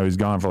somebody, and now he's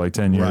gone for like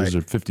 10 years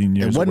or 15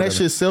 years. And wasn't that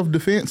shit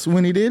self-defense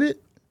when he did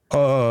it?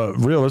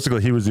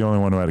 Realistically, he was the only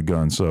one who had a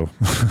gun, so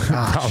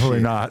probably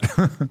not.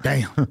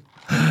 Damn.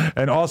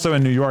 And also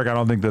in New York, I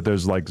don't think that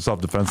there's like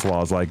self-defense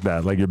laws like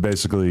that. Like you're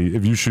basically,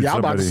 if you shoot somebody.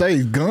 I'm about to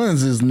say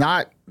guns is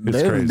not,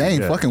 they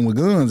ain't fucking with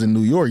guns in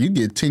New York. You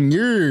get 10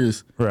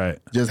 years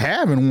just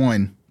having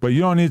one. But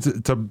you don't need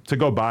to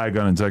go buy a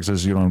gun in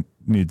Texas. You don't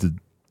need to,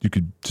 you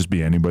could just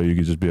be anybody. You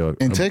could just be a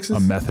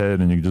meth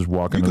head and you could just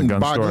walk into the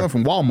gun store. You can buy a gun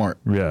from Walmart.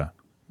 Yeah.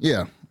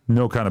 Yeah.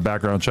 No kind of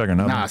background check or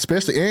nothing. Nah,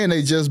 especially, and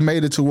they just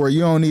made it to where you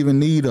don't even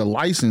need a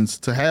license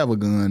to have a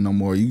gun no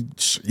more. You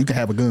can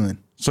have a gun.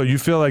 So you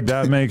feel like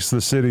that makes the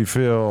city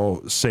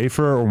feel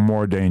safer or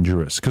more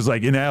dangerous? Because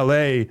like in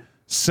LA,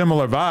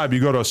 similar vibe.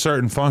 You go to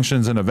certain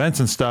functions and events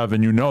and stuff,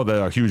 and you know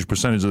that a huge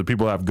percentage of the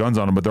people have guns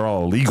on them, but they're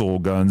all illegal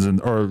guns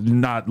or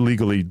not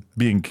legally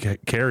being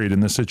carried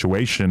in this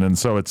situation. And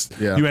so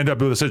you end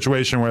up with a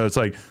situation where it's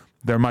like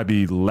there might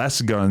be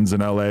less guns in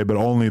LA, but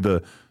only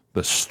the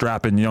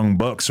strapping young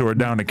bucks who are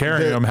down to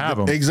carry them have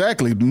them.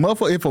 Exactly. If a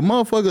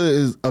motherfucker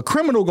is a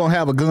criminal, gonna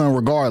have a gun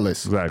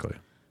regardless. Exactly.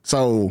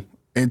 So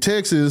in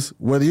Texas,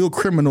 whether you're a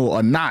criminal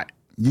or not,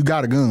 you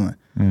got a gun.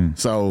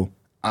 So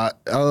I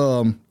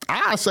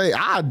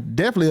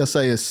definitely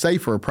say it's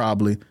safer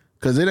probably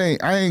because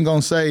I ain't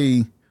gonna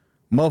say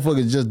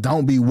motherfuckers just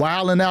don't be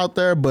wilding out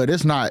there, but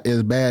it's not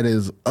as bad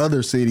as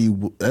other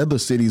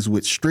cities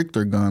with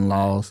stricter gun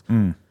laws.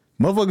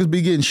 Motherfuckers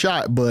be getting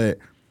shot, but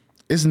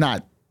it's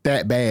not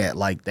that bad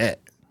like that.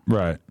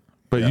 Right.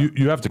 But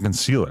you have to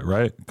conceal it,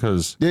 right?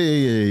 Because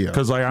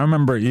Because like I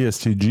remember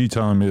ESTG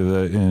telling me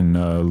that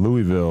in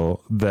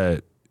Louisville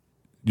that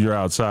you're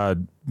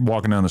outside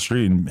walking down the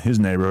street in his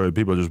neighborhood,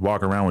 people just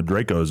walk around with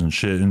Dracos and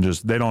shit, and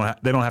just they don't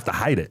have to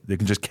hide it. They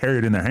can just carry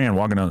it in their hand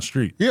walking down the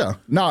street. Yeah.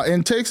 No,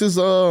 in Texas,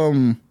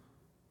 you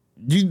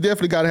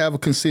definitely got to have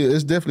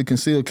it's definitely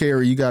concealed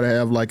carry. You got to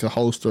have like a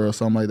holster or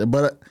something like that.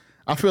 But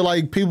I feel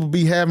like people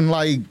be having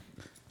like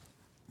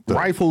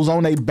rifles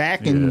on their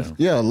back and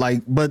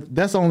but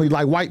that's only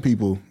like white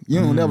people. You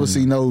don't never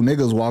see no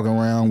niggas walking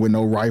around with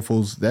no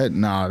rifles. That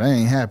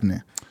ain't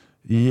happening.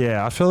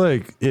 Yeah, I feel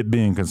like it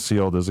being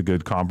concealed is a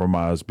good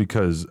compromise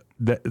because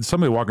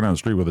somebody walking down the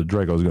street with a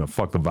Draco is gonna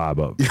fuck the vibe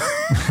up.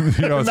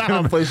 You know,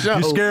 for sure.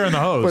 You're scaring the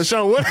hoes. For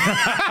sure. What?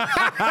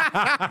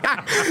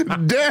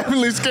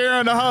 Definitely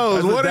scaring the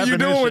hoes. What are you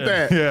doing with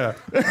that? Yeah.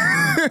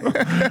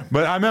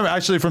 But I remember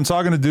actually from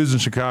talking to dudes in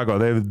Chicago,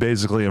 they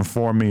basically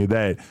informed me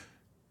that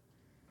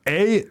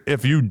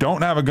if you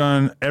don't have a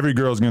gun, every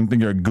girl's going to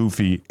think you're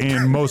goofy,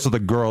 and most of the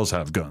girls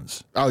have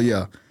guns. Oh,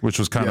 yeah. Which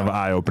was kind of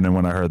eye-opening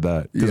when I heard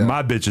that. Because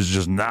my bitch is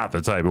just not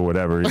the type of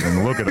whatever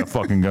even look at a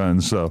fucking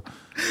gun, so.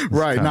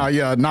 Right,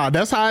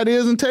 that's how it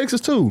is in Texas,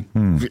 too.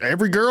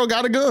 Every girl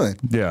got a gun.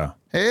 Yeah.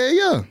 Hell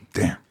yeah.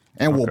 Damn.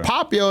 And will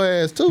pop your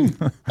ass, too.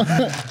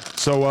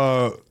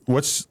 So,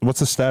 what's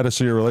the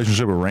status of your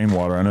relationship with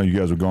Rainwater? I know you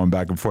guys were going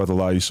back and forth a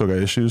lot. You still got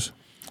issues?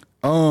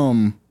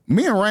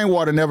 Me and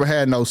Rainwater never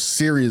had no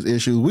serious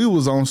issues. We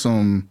was on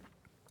some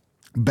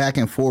back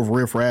and forth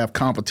riff-raff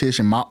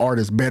competition. My art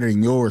is better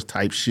than yours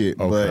type shit.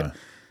 Okay.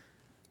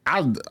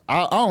 But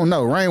I don't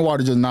know.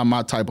 Rainwater just not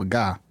my type of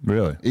guy.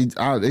 Really? He's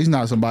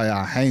not somebody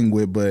I hang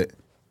with, but,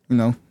 you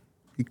know,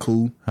 he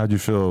cool. How'd you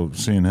feel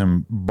seeing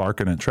him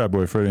barking at Trap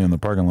Boy Freddy in the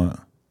parking lot?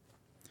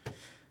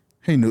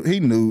 He knew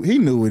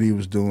what he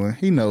was doing.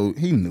 He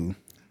knew.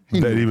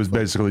 That he was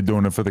basically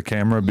doing it for the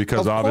camera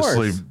because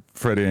obviously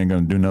Freddie ain't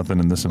gonna do nothing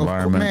in this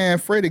environment. Man,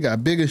 Freddie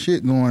got bigger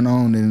shit going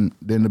on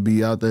than to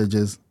be out there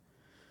just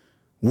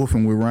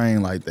woofing with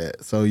rain like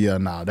that. So yeah,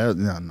 no.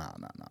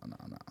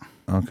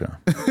 Okay.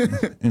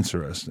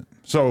 Interesting.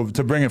 So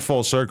to bring it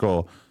full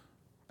circle,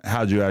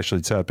 how'd you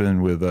actually tap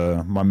in with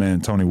my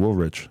man Tony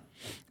Woolrich?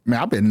 Man,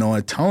 I've been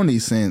knowing Tony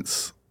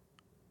since,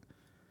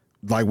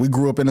 like, we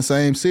grew up in the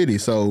same city.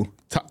 So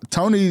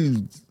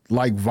Tony,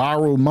 like,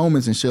 viral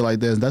moments and shit like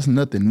that, that's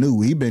nothing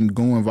new. He been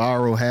going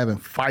viral, having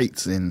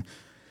fights and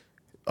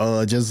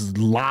just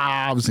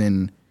lives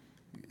and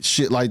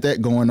shit like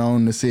that going on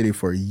in the city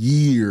for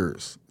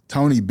years.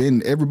 Tony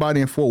been,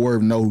 everybody in Fort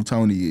Worth know who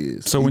Tony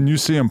is. So when you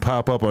see him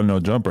pop up on No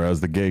Jumper as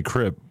the gay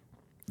Crip,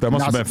 that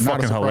must have been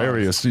fucking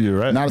hilarious to you,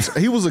 right?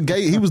 He was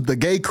the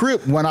gay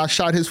Crip when I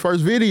shot his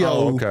first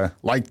video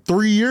like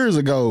 3 years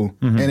ago,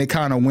 and it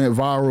kind of went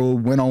viral,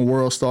 went on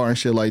World Star and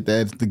shit like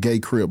that. It's the gay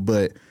Crip,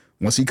 but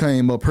once he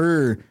came up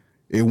here,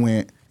 it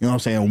went, you know what I'm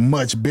saying,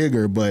 much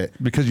bigger. But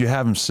because you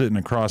have him sitting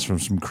across from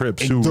some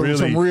Crips who really,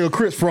 some real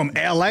Crips from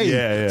LA.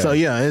 Yeah. So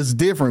yeah, it's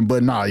different.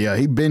 But nah, yeah,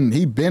 he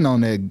been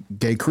on that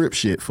gay Crip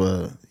shit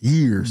for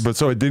years. But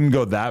so it didn't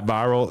go that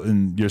viral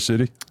in your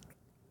city?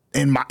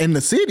 In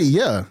the city,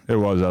 yeah. It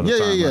was at the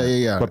time.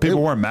 Yeah. But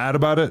people weren't mad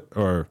about it,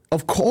 or?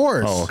 Of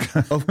course. Oh,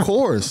 okay. Of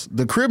course.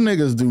 The Crip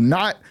niggas do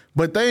not,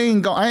 but I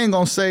ain't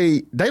gonna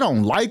say they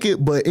don't like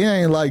it, but it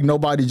ain't like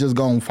nobody just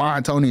gonna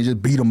find Tony and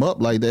just beat him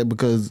up like that,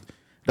 because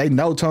they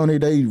know Tony,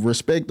 they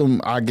respect him,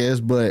 I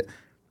guess, but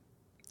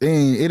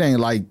it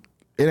ain't like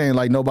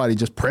nobody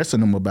just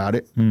pressing him about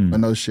it or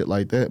no shit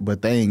like that.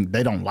 But they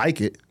don't like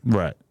it.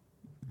 Right.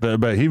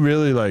 But he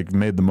really like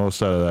made the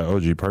most out of that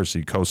OG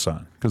Percy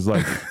cosign, because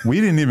like we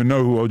didn't even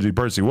know who OG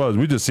Percy was.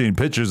 We just seen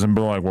pictures and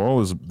been like,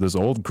 well, this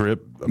old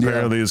Crip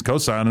apparently is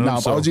cosigning him.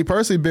 So. OG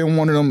Percy been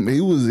one of them.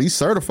 He's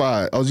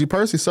certified. OG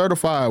Percy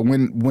certified.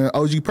 When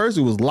OG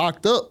Percy was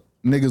locked up,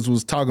 niggas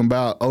was talking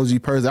about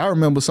OG Percy. I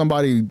remember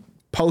somebody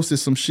posted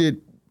some shit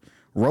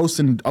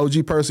roasting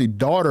OG Percy's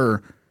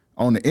daughter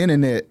on the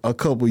internet a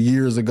couple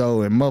years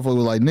ago, and motherfucker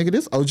was like, nigga,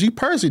 this OG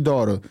Percy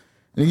daughter.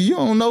 You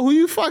don't know who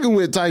you fucking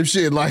with type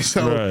shit. Like,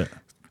 so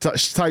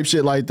type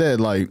shit like that.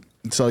 Like,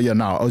 so yeah,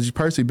 no, OG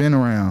Percy been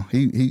around.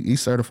 He's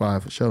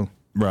certified for sure.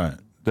 Right,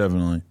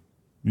 definitely.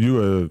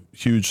 You a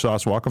huge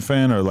Sauce Walker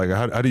fan, or like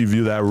how do you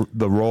view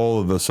the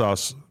role of the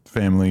Sauce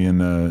family in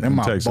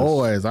my Texas?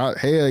 Boys,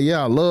 hell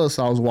yeah, I love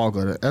Sauce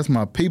Walker. That's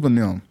my people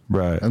them.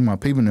 Right. That's my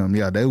people them.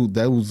 Yeah,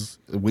 that was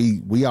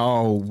we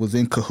all was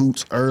in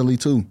cahoots early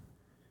too.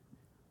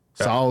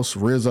 Sauce,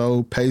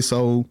 Rizzo,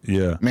 Peso.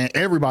 Yeah. Man,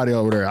 everybody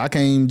over there. I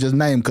can't even just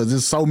name because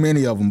there's so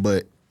many of them,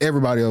 but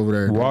everybody over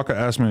there. Walker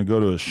asked me to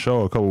go to a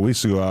show a couple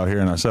weeks ago out here,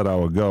 and I said I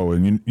would go.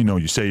 And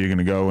you say you're going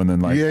to go, and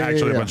then like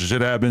a bunch of shit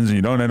happens, and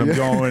you don't end up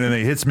going, and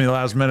it hits me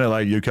last minute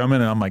like, you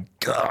coming? And I'm like,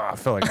 God, I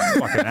feel like a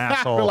fucking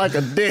asshole. I feel like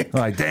a dick.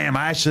 Like, damn,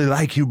 I actually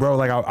like you, bro.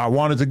 Like, I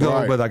wanted to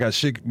go, but I got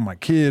shit with my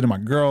kid and my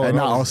girl. And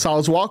now,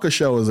 Sauce Walker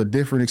show is a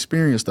different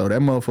experience, though.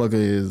 That motherfucker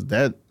is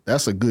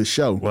That's a good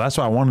show. Well, that's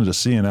what I wanted to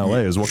see in LA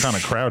is what kind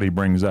of crowd he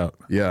brings out.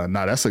 Yeah,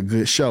 that's a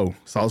good show.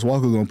 Sauce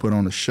Walker gonna put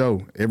on a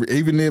show,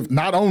 even if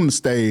not on the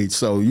stage.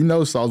 So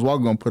Sauce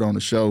Walker gonna put on a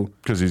show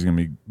because he's gonna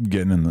be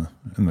getting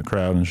in the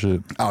crowd and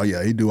shit. Oh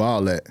yeah, he do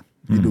all that.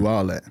 He do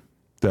all that.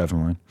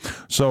 Definitely.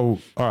 So,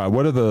 all right,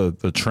 what are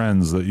the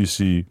trends that you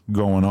see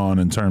going on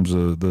in terms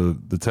of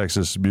the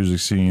Texas music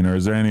scene, or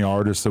is there any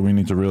artists that we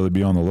need to really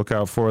be on the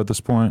lookout for at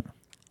this point?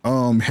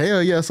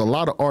 Hell yes, a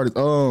lot of artists.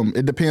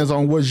 It depends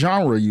on what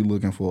genre you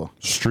looking for.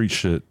 Street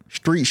shit.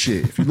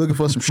 If you're looking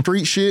for some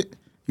street shit,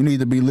 you need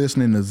to be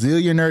listening to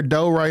Zillionaire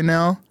Doe right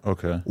now.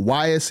 Okay.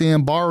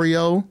 YSN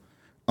Barrio.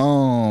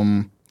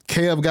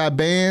 Kevin got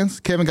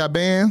bands.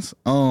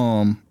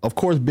 Of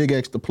course, Big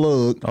X the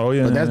Plug. Oh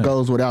yeah. But that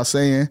goes without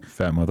saying.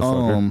 Fat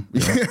motherfucker.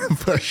 Yeah,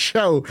 for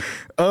sure.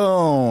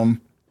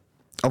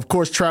 Of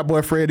course, Trap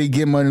Boy Freddy,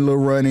 Get Money, Lil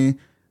Runny.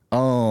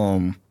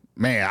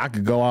 Man, I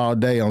could go all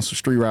day on some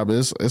street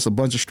rappers. It's a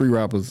bunch of street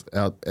rappers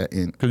out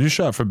in. Because you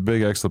shot for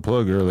Big X the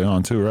Plug early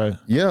on too, right?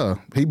 Yeah,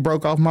 he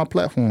broke off my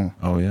platform.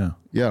 Oh yeah.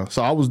 Yeah,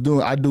 so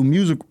I do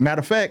music.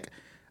 Matter of fact,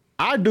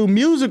 I do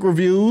music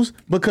reviews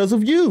because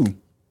of you.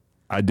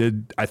 I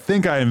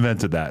think I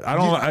invented that. I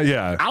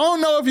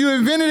don't know if you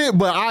invented it,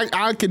 but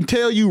I can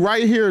tell you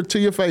right here to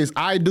your face,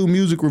 I do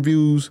music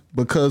reviews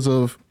because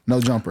of No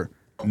Jumper.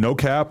 No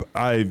cap,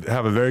 I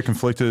have a very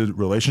conflicted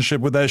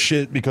relationship with that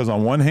shit because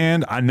on one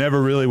hand, I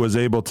never really was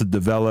able to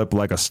develop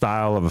like a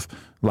style of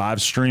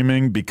live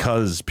streaming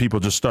because people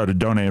just started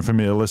donating for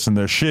me to listen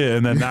to their shit,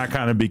 and then that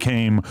kind of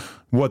became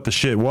what the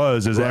shit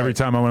was. Every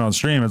time I went on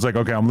stream, it's like,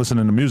 okay, I'm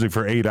listening to music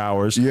for 8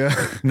 hours. Yeah.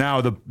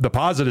 Now the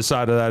positive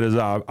side of that is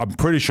I'm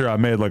pretty sure I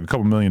made like a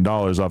couple $1 million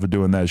off of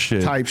doing that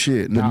shit. Type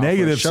shit. The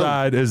negative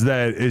side is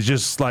that it's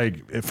just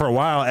like for a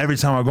while, every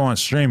time I go on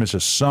stream, it's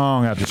just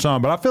song after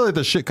song. But I feel like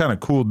the shit kind of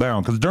cooled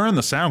down because during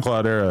the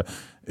SoundCloud era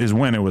is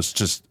when it was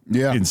just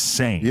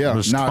insane. Yeah, it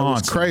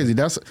was crazy.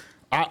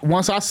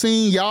 Once I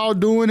seen y'all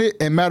doing it,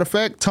 and matter of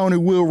fact, Tony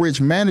Woolrich,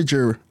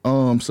 manager,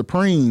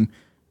 Supreme,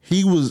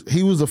 he was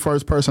the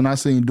first person I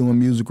seen doing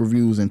music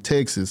reviews in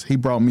Texas. He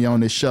brought me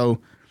on this show,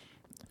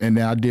 and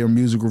then I did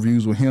music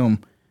reviews with him.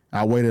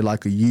 I waited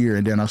like a year,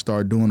 and then I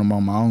started doing them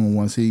on my own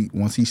once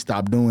he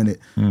stopped doing it.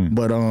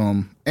 But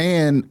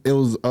and it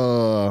was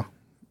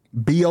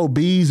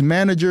B.O.B.'s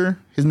manager.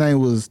 His name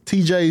was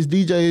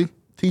TJ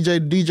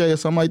DJ or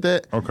something like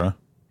that. Okay.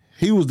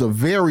 He was the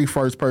very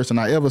first person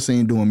I ever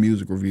seen doing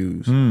music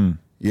reviews.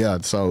 Yeah,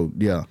 so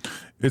yeah.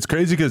 It's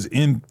crazy because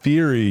in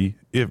theory,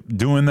 if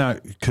doing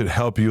that could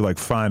help you like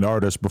find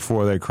artists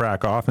before they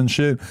crack off and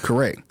shit.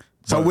 Correct.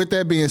 So with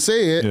that being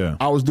said,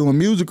 I was doing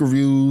music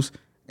reviews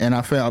and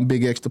I found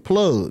Big X the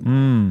Plug.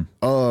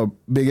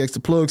 Big X the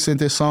Plug sent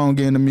this song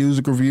in the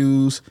music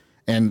reviews,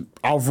 and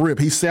off rip,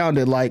 he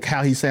sounded like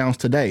how he sounds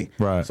today.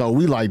 Right. So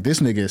we like, this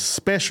nigga is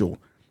special.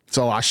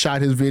 So I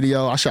shot his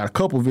video. I shot a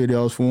couple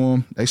videos for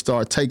him. They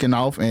started taking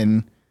off,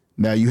 and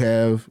now you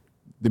have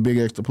the Big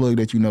X the Plug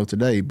that you know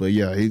today. But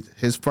yeah,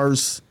 his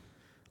first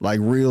like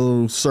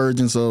real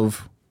surgence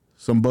of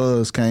some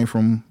buzz came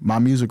from my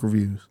music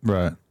reviews.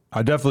 Right.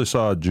 I definitely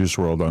saw Juice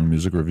WRLD on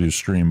music review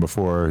stream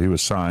before he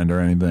was signed or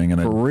anything,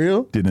 and For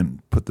real?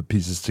 Didn't put the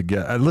pieces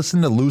together. I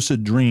listened to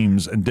Lucid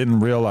Dreams and didn't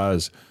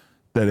realize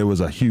that it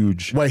was a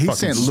huge. Wait, he fucking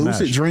sent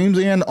smash. Lucid Dreams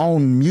in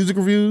on music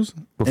reviews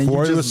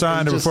Before he was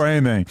signed or before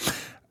anything.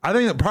 I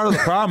think that part of the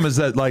problem is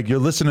that like you're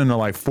listening to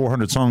like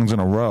 400 songs in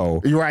a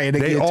row. You're right.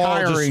 They all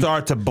tiring. just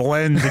start to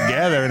blend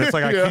together, and it's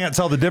like I can't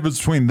tell the difference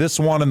between this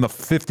one and the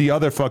 50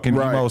 other fucking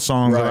emo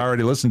songs that I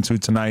already listened to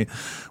tonight.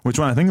 Which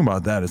when I think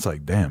about that, it's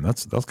like, damn,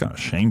 that's kind of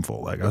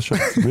shameful. Like I should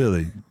have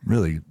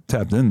really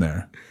tapped in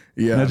there.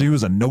 Yeah. Imagine he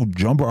was a no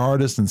jumper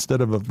artist instead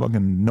of a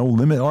fucking no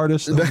limit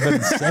artist. That would've been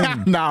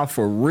insane. Nah,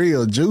 for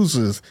real. Juice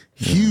is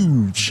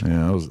huge.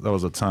 Yeah, that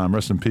was a time.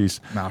 Rest in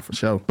peace. Nah, for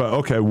sure. But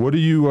okay, what are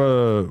you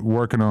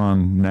working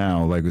on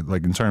now?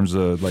 Like in terms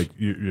of like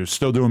you're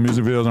still doing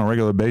music videos on a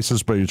regular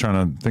basis, but you're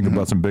trying to think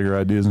about some bigger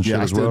ideas and shit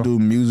as well. I still do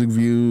music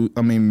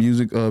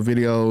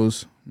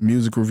videos,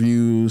 music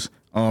reviews.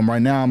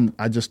 Right now,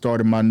 I just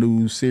started my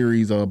new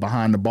series,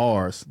 Behind the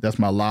Bars. That's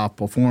my live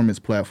performance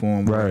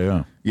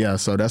platform. Yeah,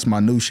 so that's my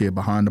new shit,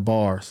 Behind the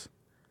Bars.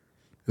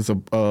 It's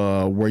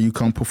where you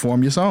come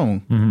perform your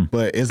song.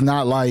 But it's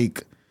not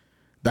like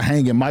the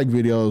hanging mic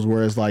videos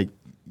where it's like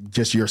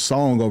just your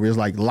song over. It's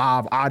like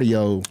live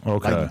audio.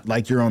 Okay.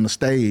 Like you're on the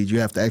stage. You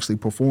have to actually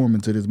perform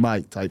into this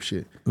mic type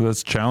shit.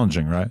 That's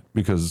challenging, right?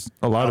 Because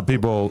a lot of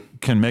people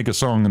can make a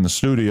song in the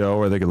studio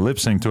or they can lip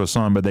sync to a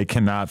song, but they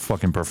cannot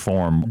fucking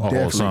perform a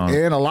whole song.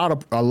 And a lot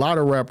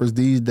of rappers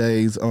these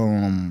days,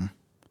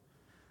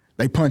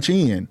 they punch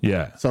in.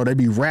 Yeah. So they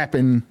be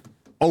rapping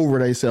over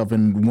themselves,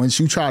 and once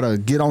you try to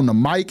get on the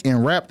mic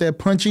and rap that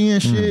punch in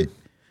shit,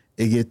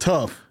 it get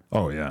tough.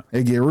 Oh yeah,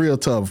 it get real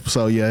tough.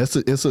 So yeah,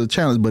 it's a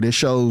challenge, but it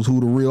shows who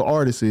the real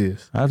artist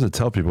is. I have to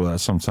tell people that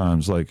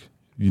sometimes, like,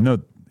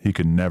 he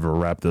could never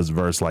rap this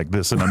verse like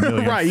this in a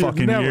million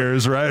fucking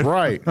years, right?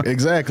 Right,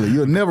 exactly.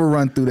 You'll never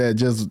run through that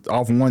just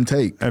off one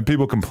take. And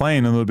people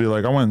complain, and they'll be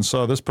like, "I went and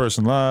saw this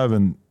person live,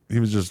 and he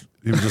was just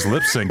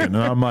lip syncing," and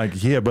I'm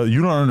like, "Yeah, but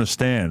you don't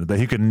understand that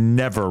he could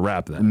never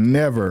rap that.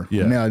 Never.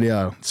 Yeah,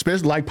 yeah.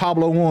 Especially like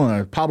Pablo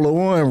One. Pablo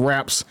One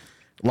raps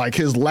like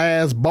his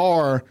last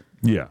bar.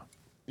 Yeah.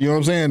 You know what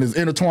I'm saying? Is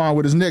intertwined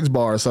with his next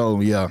bar.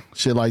 So yeah,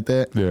 shit like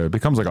that. Yeah, it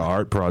becomes like an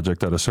art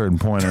project at a certain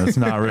point, and it's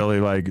not really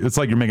like, it's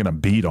like you're making a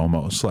beat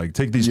almost. Like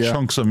take these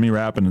chunks of me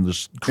rapping and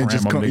just cram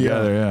them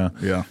together.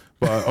 Yeah.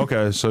 But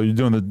okay, so you're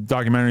doing the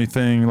documentary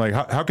thing. Like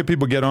how could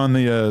people get on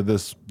the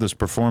this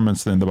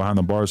performance thing, the Behind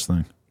the Bars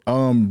thing?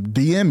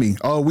 DM me.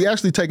 We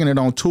actually taking it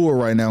on tour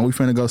right now. We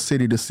finna go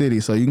city to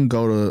city. So you can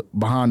go to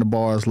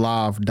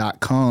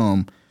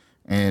behindthebarslive.com,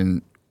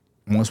 and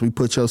once we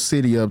put your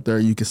city up there,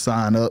 you can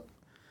sign up.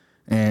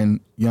 And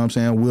you know what I'm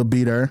saying? We'll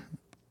be there.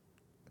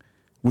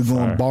 We're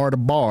going bar to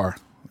bar.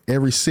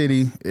 Every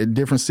city,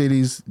 different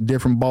cities,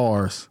 different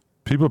bars.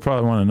 People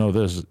probably want to know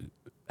this.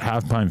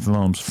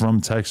 HalfPintFilmz from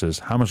Texas.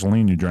 How much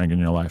lean you drank in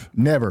your life?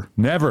 Never.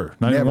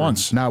 Not even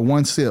once. Not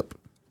one sip.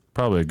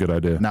 Probably a good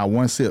idea. Not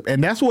one sip.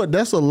 And that's a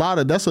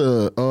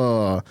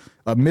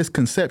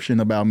misconception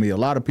about me. A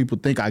lot of people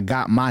think I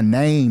got my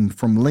name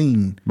from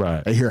lean.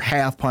 Right. They hear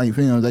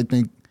HalfPintFilmz, they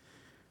think,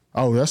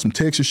 oh, that's some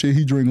Texas shit.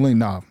 He drink lean.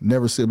 Nah,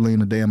 never sip lean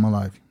a day in my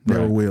life.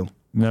 Never will.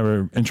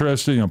 Never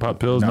interested, pop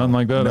pills, nothing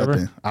like that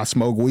nothing. ever? I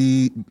smoke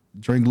weed,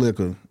 drink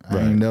liquor. I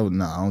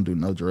don't do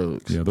no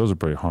drugs. Yeah, those are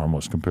pretty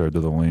harmless compared to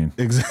the lean.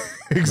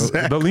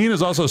 Exactly. The lean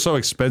is also so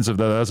expensive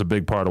that that's a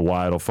big part of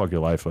why it'll fuck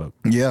your life up.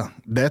 Yeah,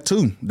 that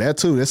too.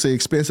 That's an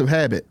expensive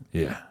habit.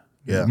 Yeah.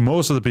 Yeah.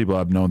 Most of the people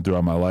I've known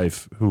throughout my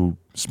life who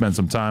spent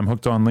some time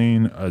hooked on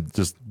lean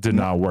just did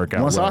not work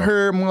out. Once I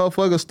heard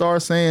motherfuckers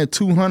start saying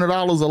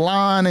 $200 a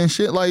line and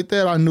shit like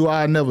that, I knew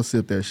I'd never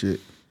sip that shit.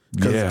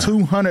 Because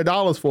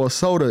 $200 for a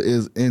soda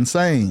is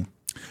insane.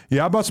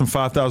 Yeah, I bought some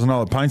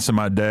 $5,000 pints in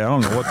my day. I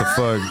don't know what the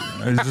fuck.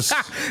 It's just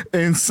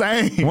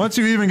insane. Once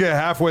you even get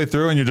halfway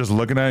through and you're just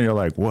looking at it, you're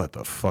like, what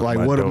the fuck? Like,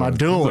 what am I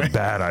doing? This is a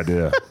bad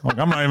idea. Like,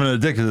 I'm not even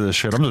addicted to this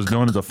shit. I'm just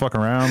doing it to fuck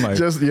around. Like,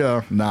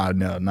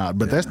 nah.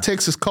 But that's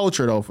Texas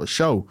culture though, for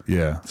sure.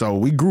 Yeah. So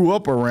we grew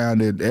up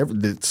around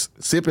it.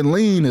 Sipping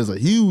lean is a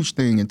huge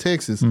thing in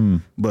Texas,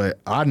 but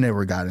I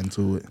never got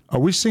into it. Are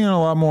we seeing a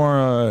lot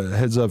more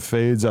heads up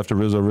fades after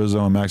Rizzo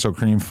and Maxo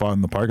Cream fought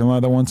in the parking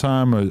lot that one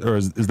time, or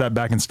is that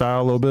back in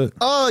style a little bit?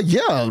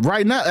 Yeah.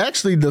 Right now,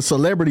 actually, the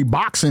celebrity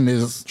boxing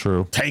is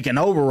taking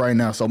over right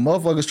now. So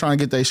motherfuckers trying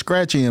to get their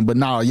scratch in. But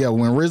nah, yeah,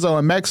 when Rizzo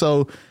and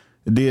Maxo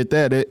did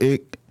that,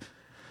 it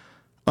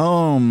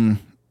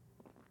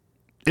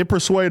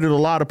persuaded a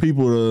lot of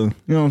people to,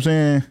 you know what I'm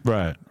saying?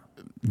 Right.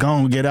 Go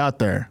and get out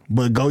there.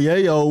 But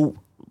Goyayo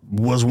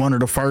was one of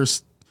the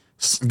first.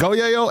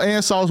 Goyayo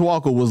and Sauce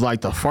Walker was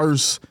like the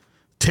first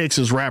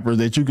Texas rappers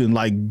that you can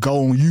like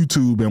go on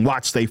YouTube and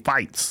watch they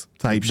fights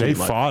type shit.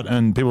 They fought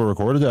and people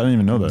recorded it? I didn't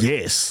even know that.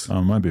 Yes.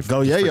 Oh, might be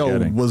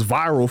Goyayo was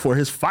viral for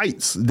his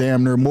fights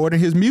damn near more than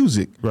his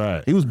music.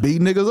 Right. He was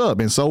beating niggas up,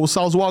 and so was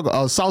Sauce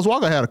Walker. Sauce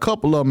Walker had a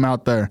couple of them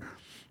out there.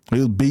 He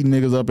was beating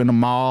niggas up in the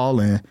mall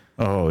and.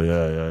 Oh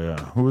yeah.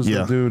 Who was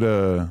the dude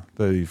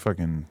that he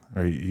fucking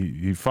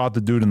he fought the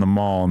dude in the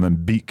mall and then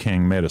Beat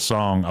King made a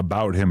song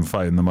about him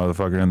fighting the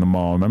motherfucker in the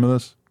mall. Remember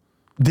this?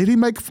 Did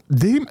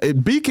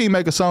Beat King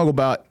make a song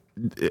about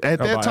at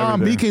that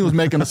time everything. Beat King was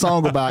making a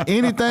song about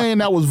anything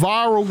that was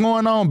viral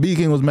going on, Beat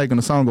King was making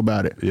a song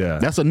about it. Yeah.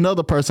 That's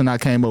another person I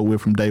came up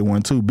with from day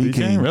one too. Beat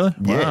King. Really?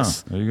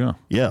 Yes. Wow. There you go.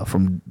 Yeah,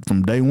 from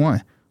day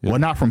one. Yeah. Well,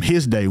 not from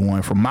his day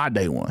one, from my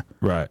day one.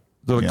 Right.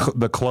 Do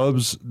the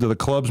clubs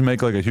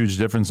make like a huge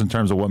difference in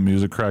terms of what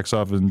music cracks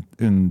off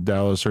in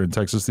Dallas or in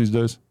Texas these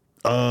days?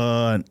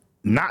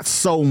 Not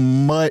so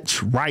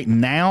much right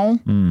now,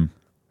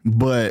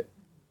 but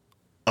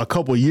a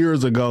couple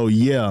years ago,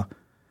 yeah.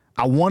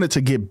 I wanted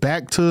to get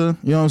back to,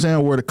 you know what I'm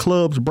saying, where the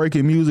clubs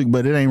breaking music,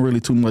 but it ain't really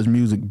too much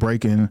music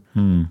breaking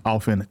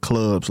off in the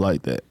clubs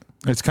like that.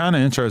 It's kind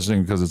of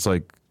interesting because it's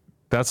like,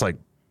 that's like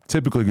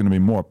typically going to be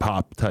more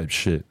pop type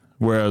shit.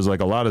 Whereas like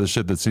a lot of the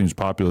shit that seems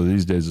popular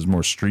these days is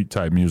more street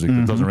type music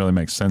that doesn't really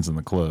make sense in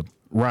the club.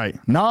 Right.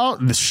 No,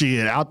 the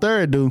shit out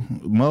there, dude.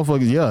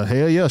 Motherfuckers, yeah,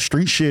 hell yeah.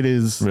 Street shit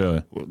is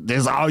really,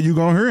 that's all you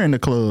gonna hear in the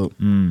club.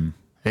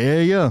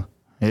 Hell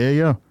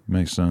yeah.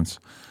 Makes sense.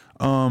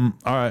 All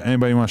right.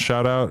 Anybody you want to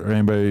shout out, or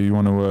anybody you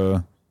want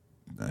to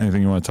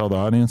anything you want to tell the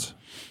audience?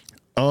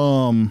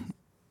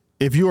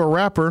 If you're a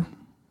rapper,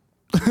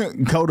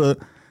 go to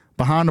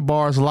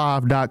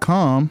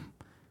BehindTheBarsLive.com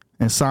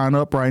and sign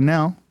up right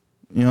now.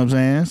 You know what I'm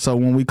saying? So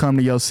when we come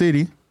to your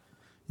city,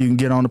 you can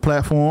get on the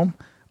platform.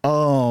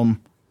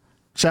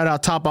 Shout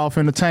out Top Off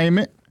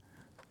Entertainment.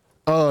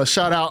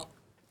 Shout out.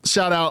 This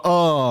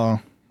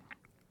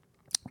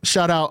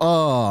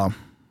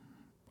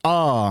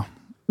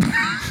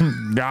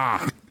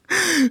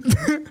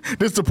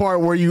the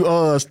part where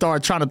you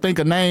start trying to think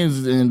of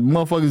names and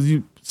motherfuckers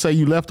you say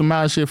you left them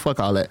out of shit. Fuck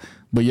all that.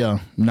 But yeah.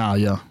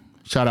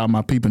 Shout out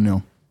my people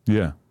now.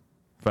 Yeah.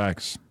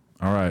 Facts.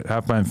 All right.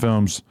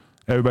 HalfPintFilmz.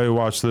 Everybody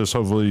watch this.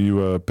 Hopefully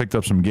you picked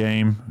up some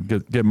game,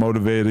 get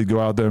motivated,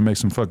 go out there and make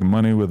some fucking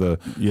money with a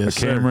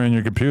camera and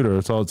your computer.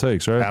 That's all it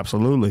takes, right?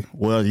 Absolutely.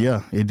 Well,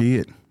 yeah, it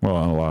did. Well,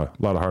 a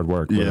lot of hard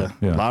work. Yeah,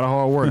 a lot of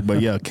hard work,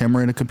 but yeah,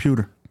 camera and a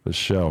computer. For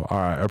sure. All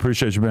right, I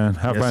appreciate you, man.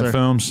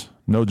 HalfPintFilmz,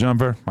 No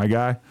Jumper, my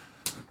guy.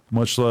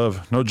 Much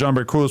love. No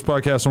Jumper, coolest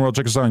podcast in the world.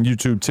 Check us out on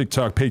YouTube,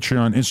 TikTok,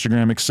 Patreon,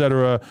 Instagram,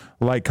 etc.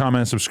 Like,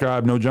 comment,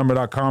 subscribe.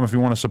 NoJumper.com if you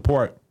want to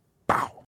support.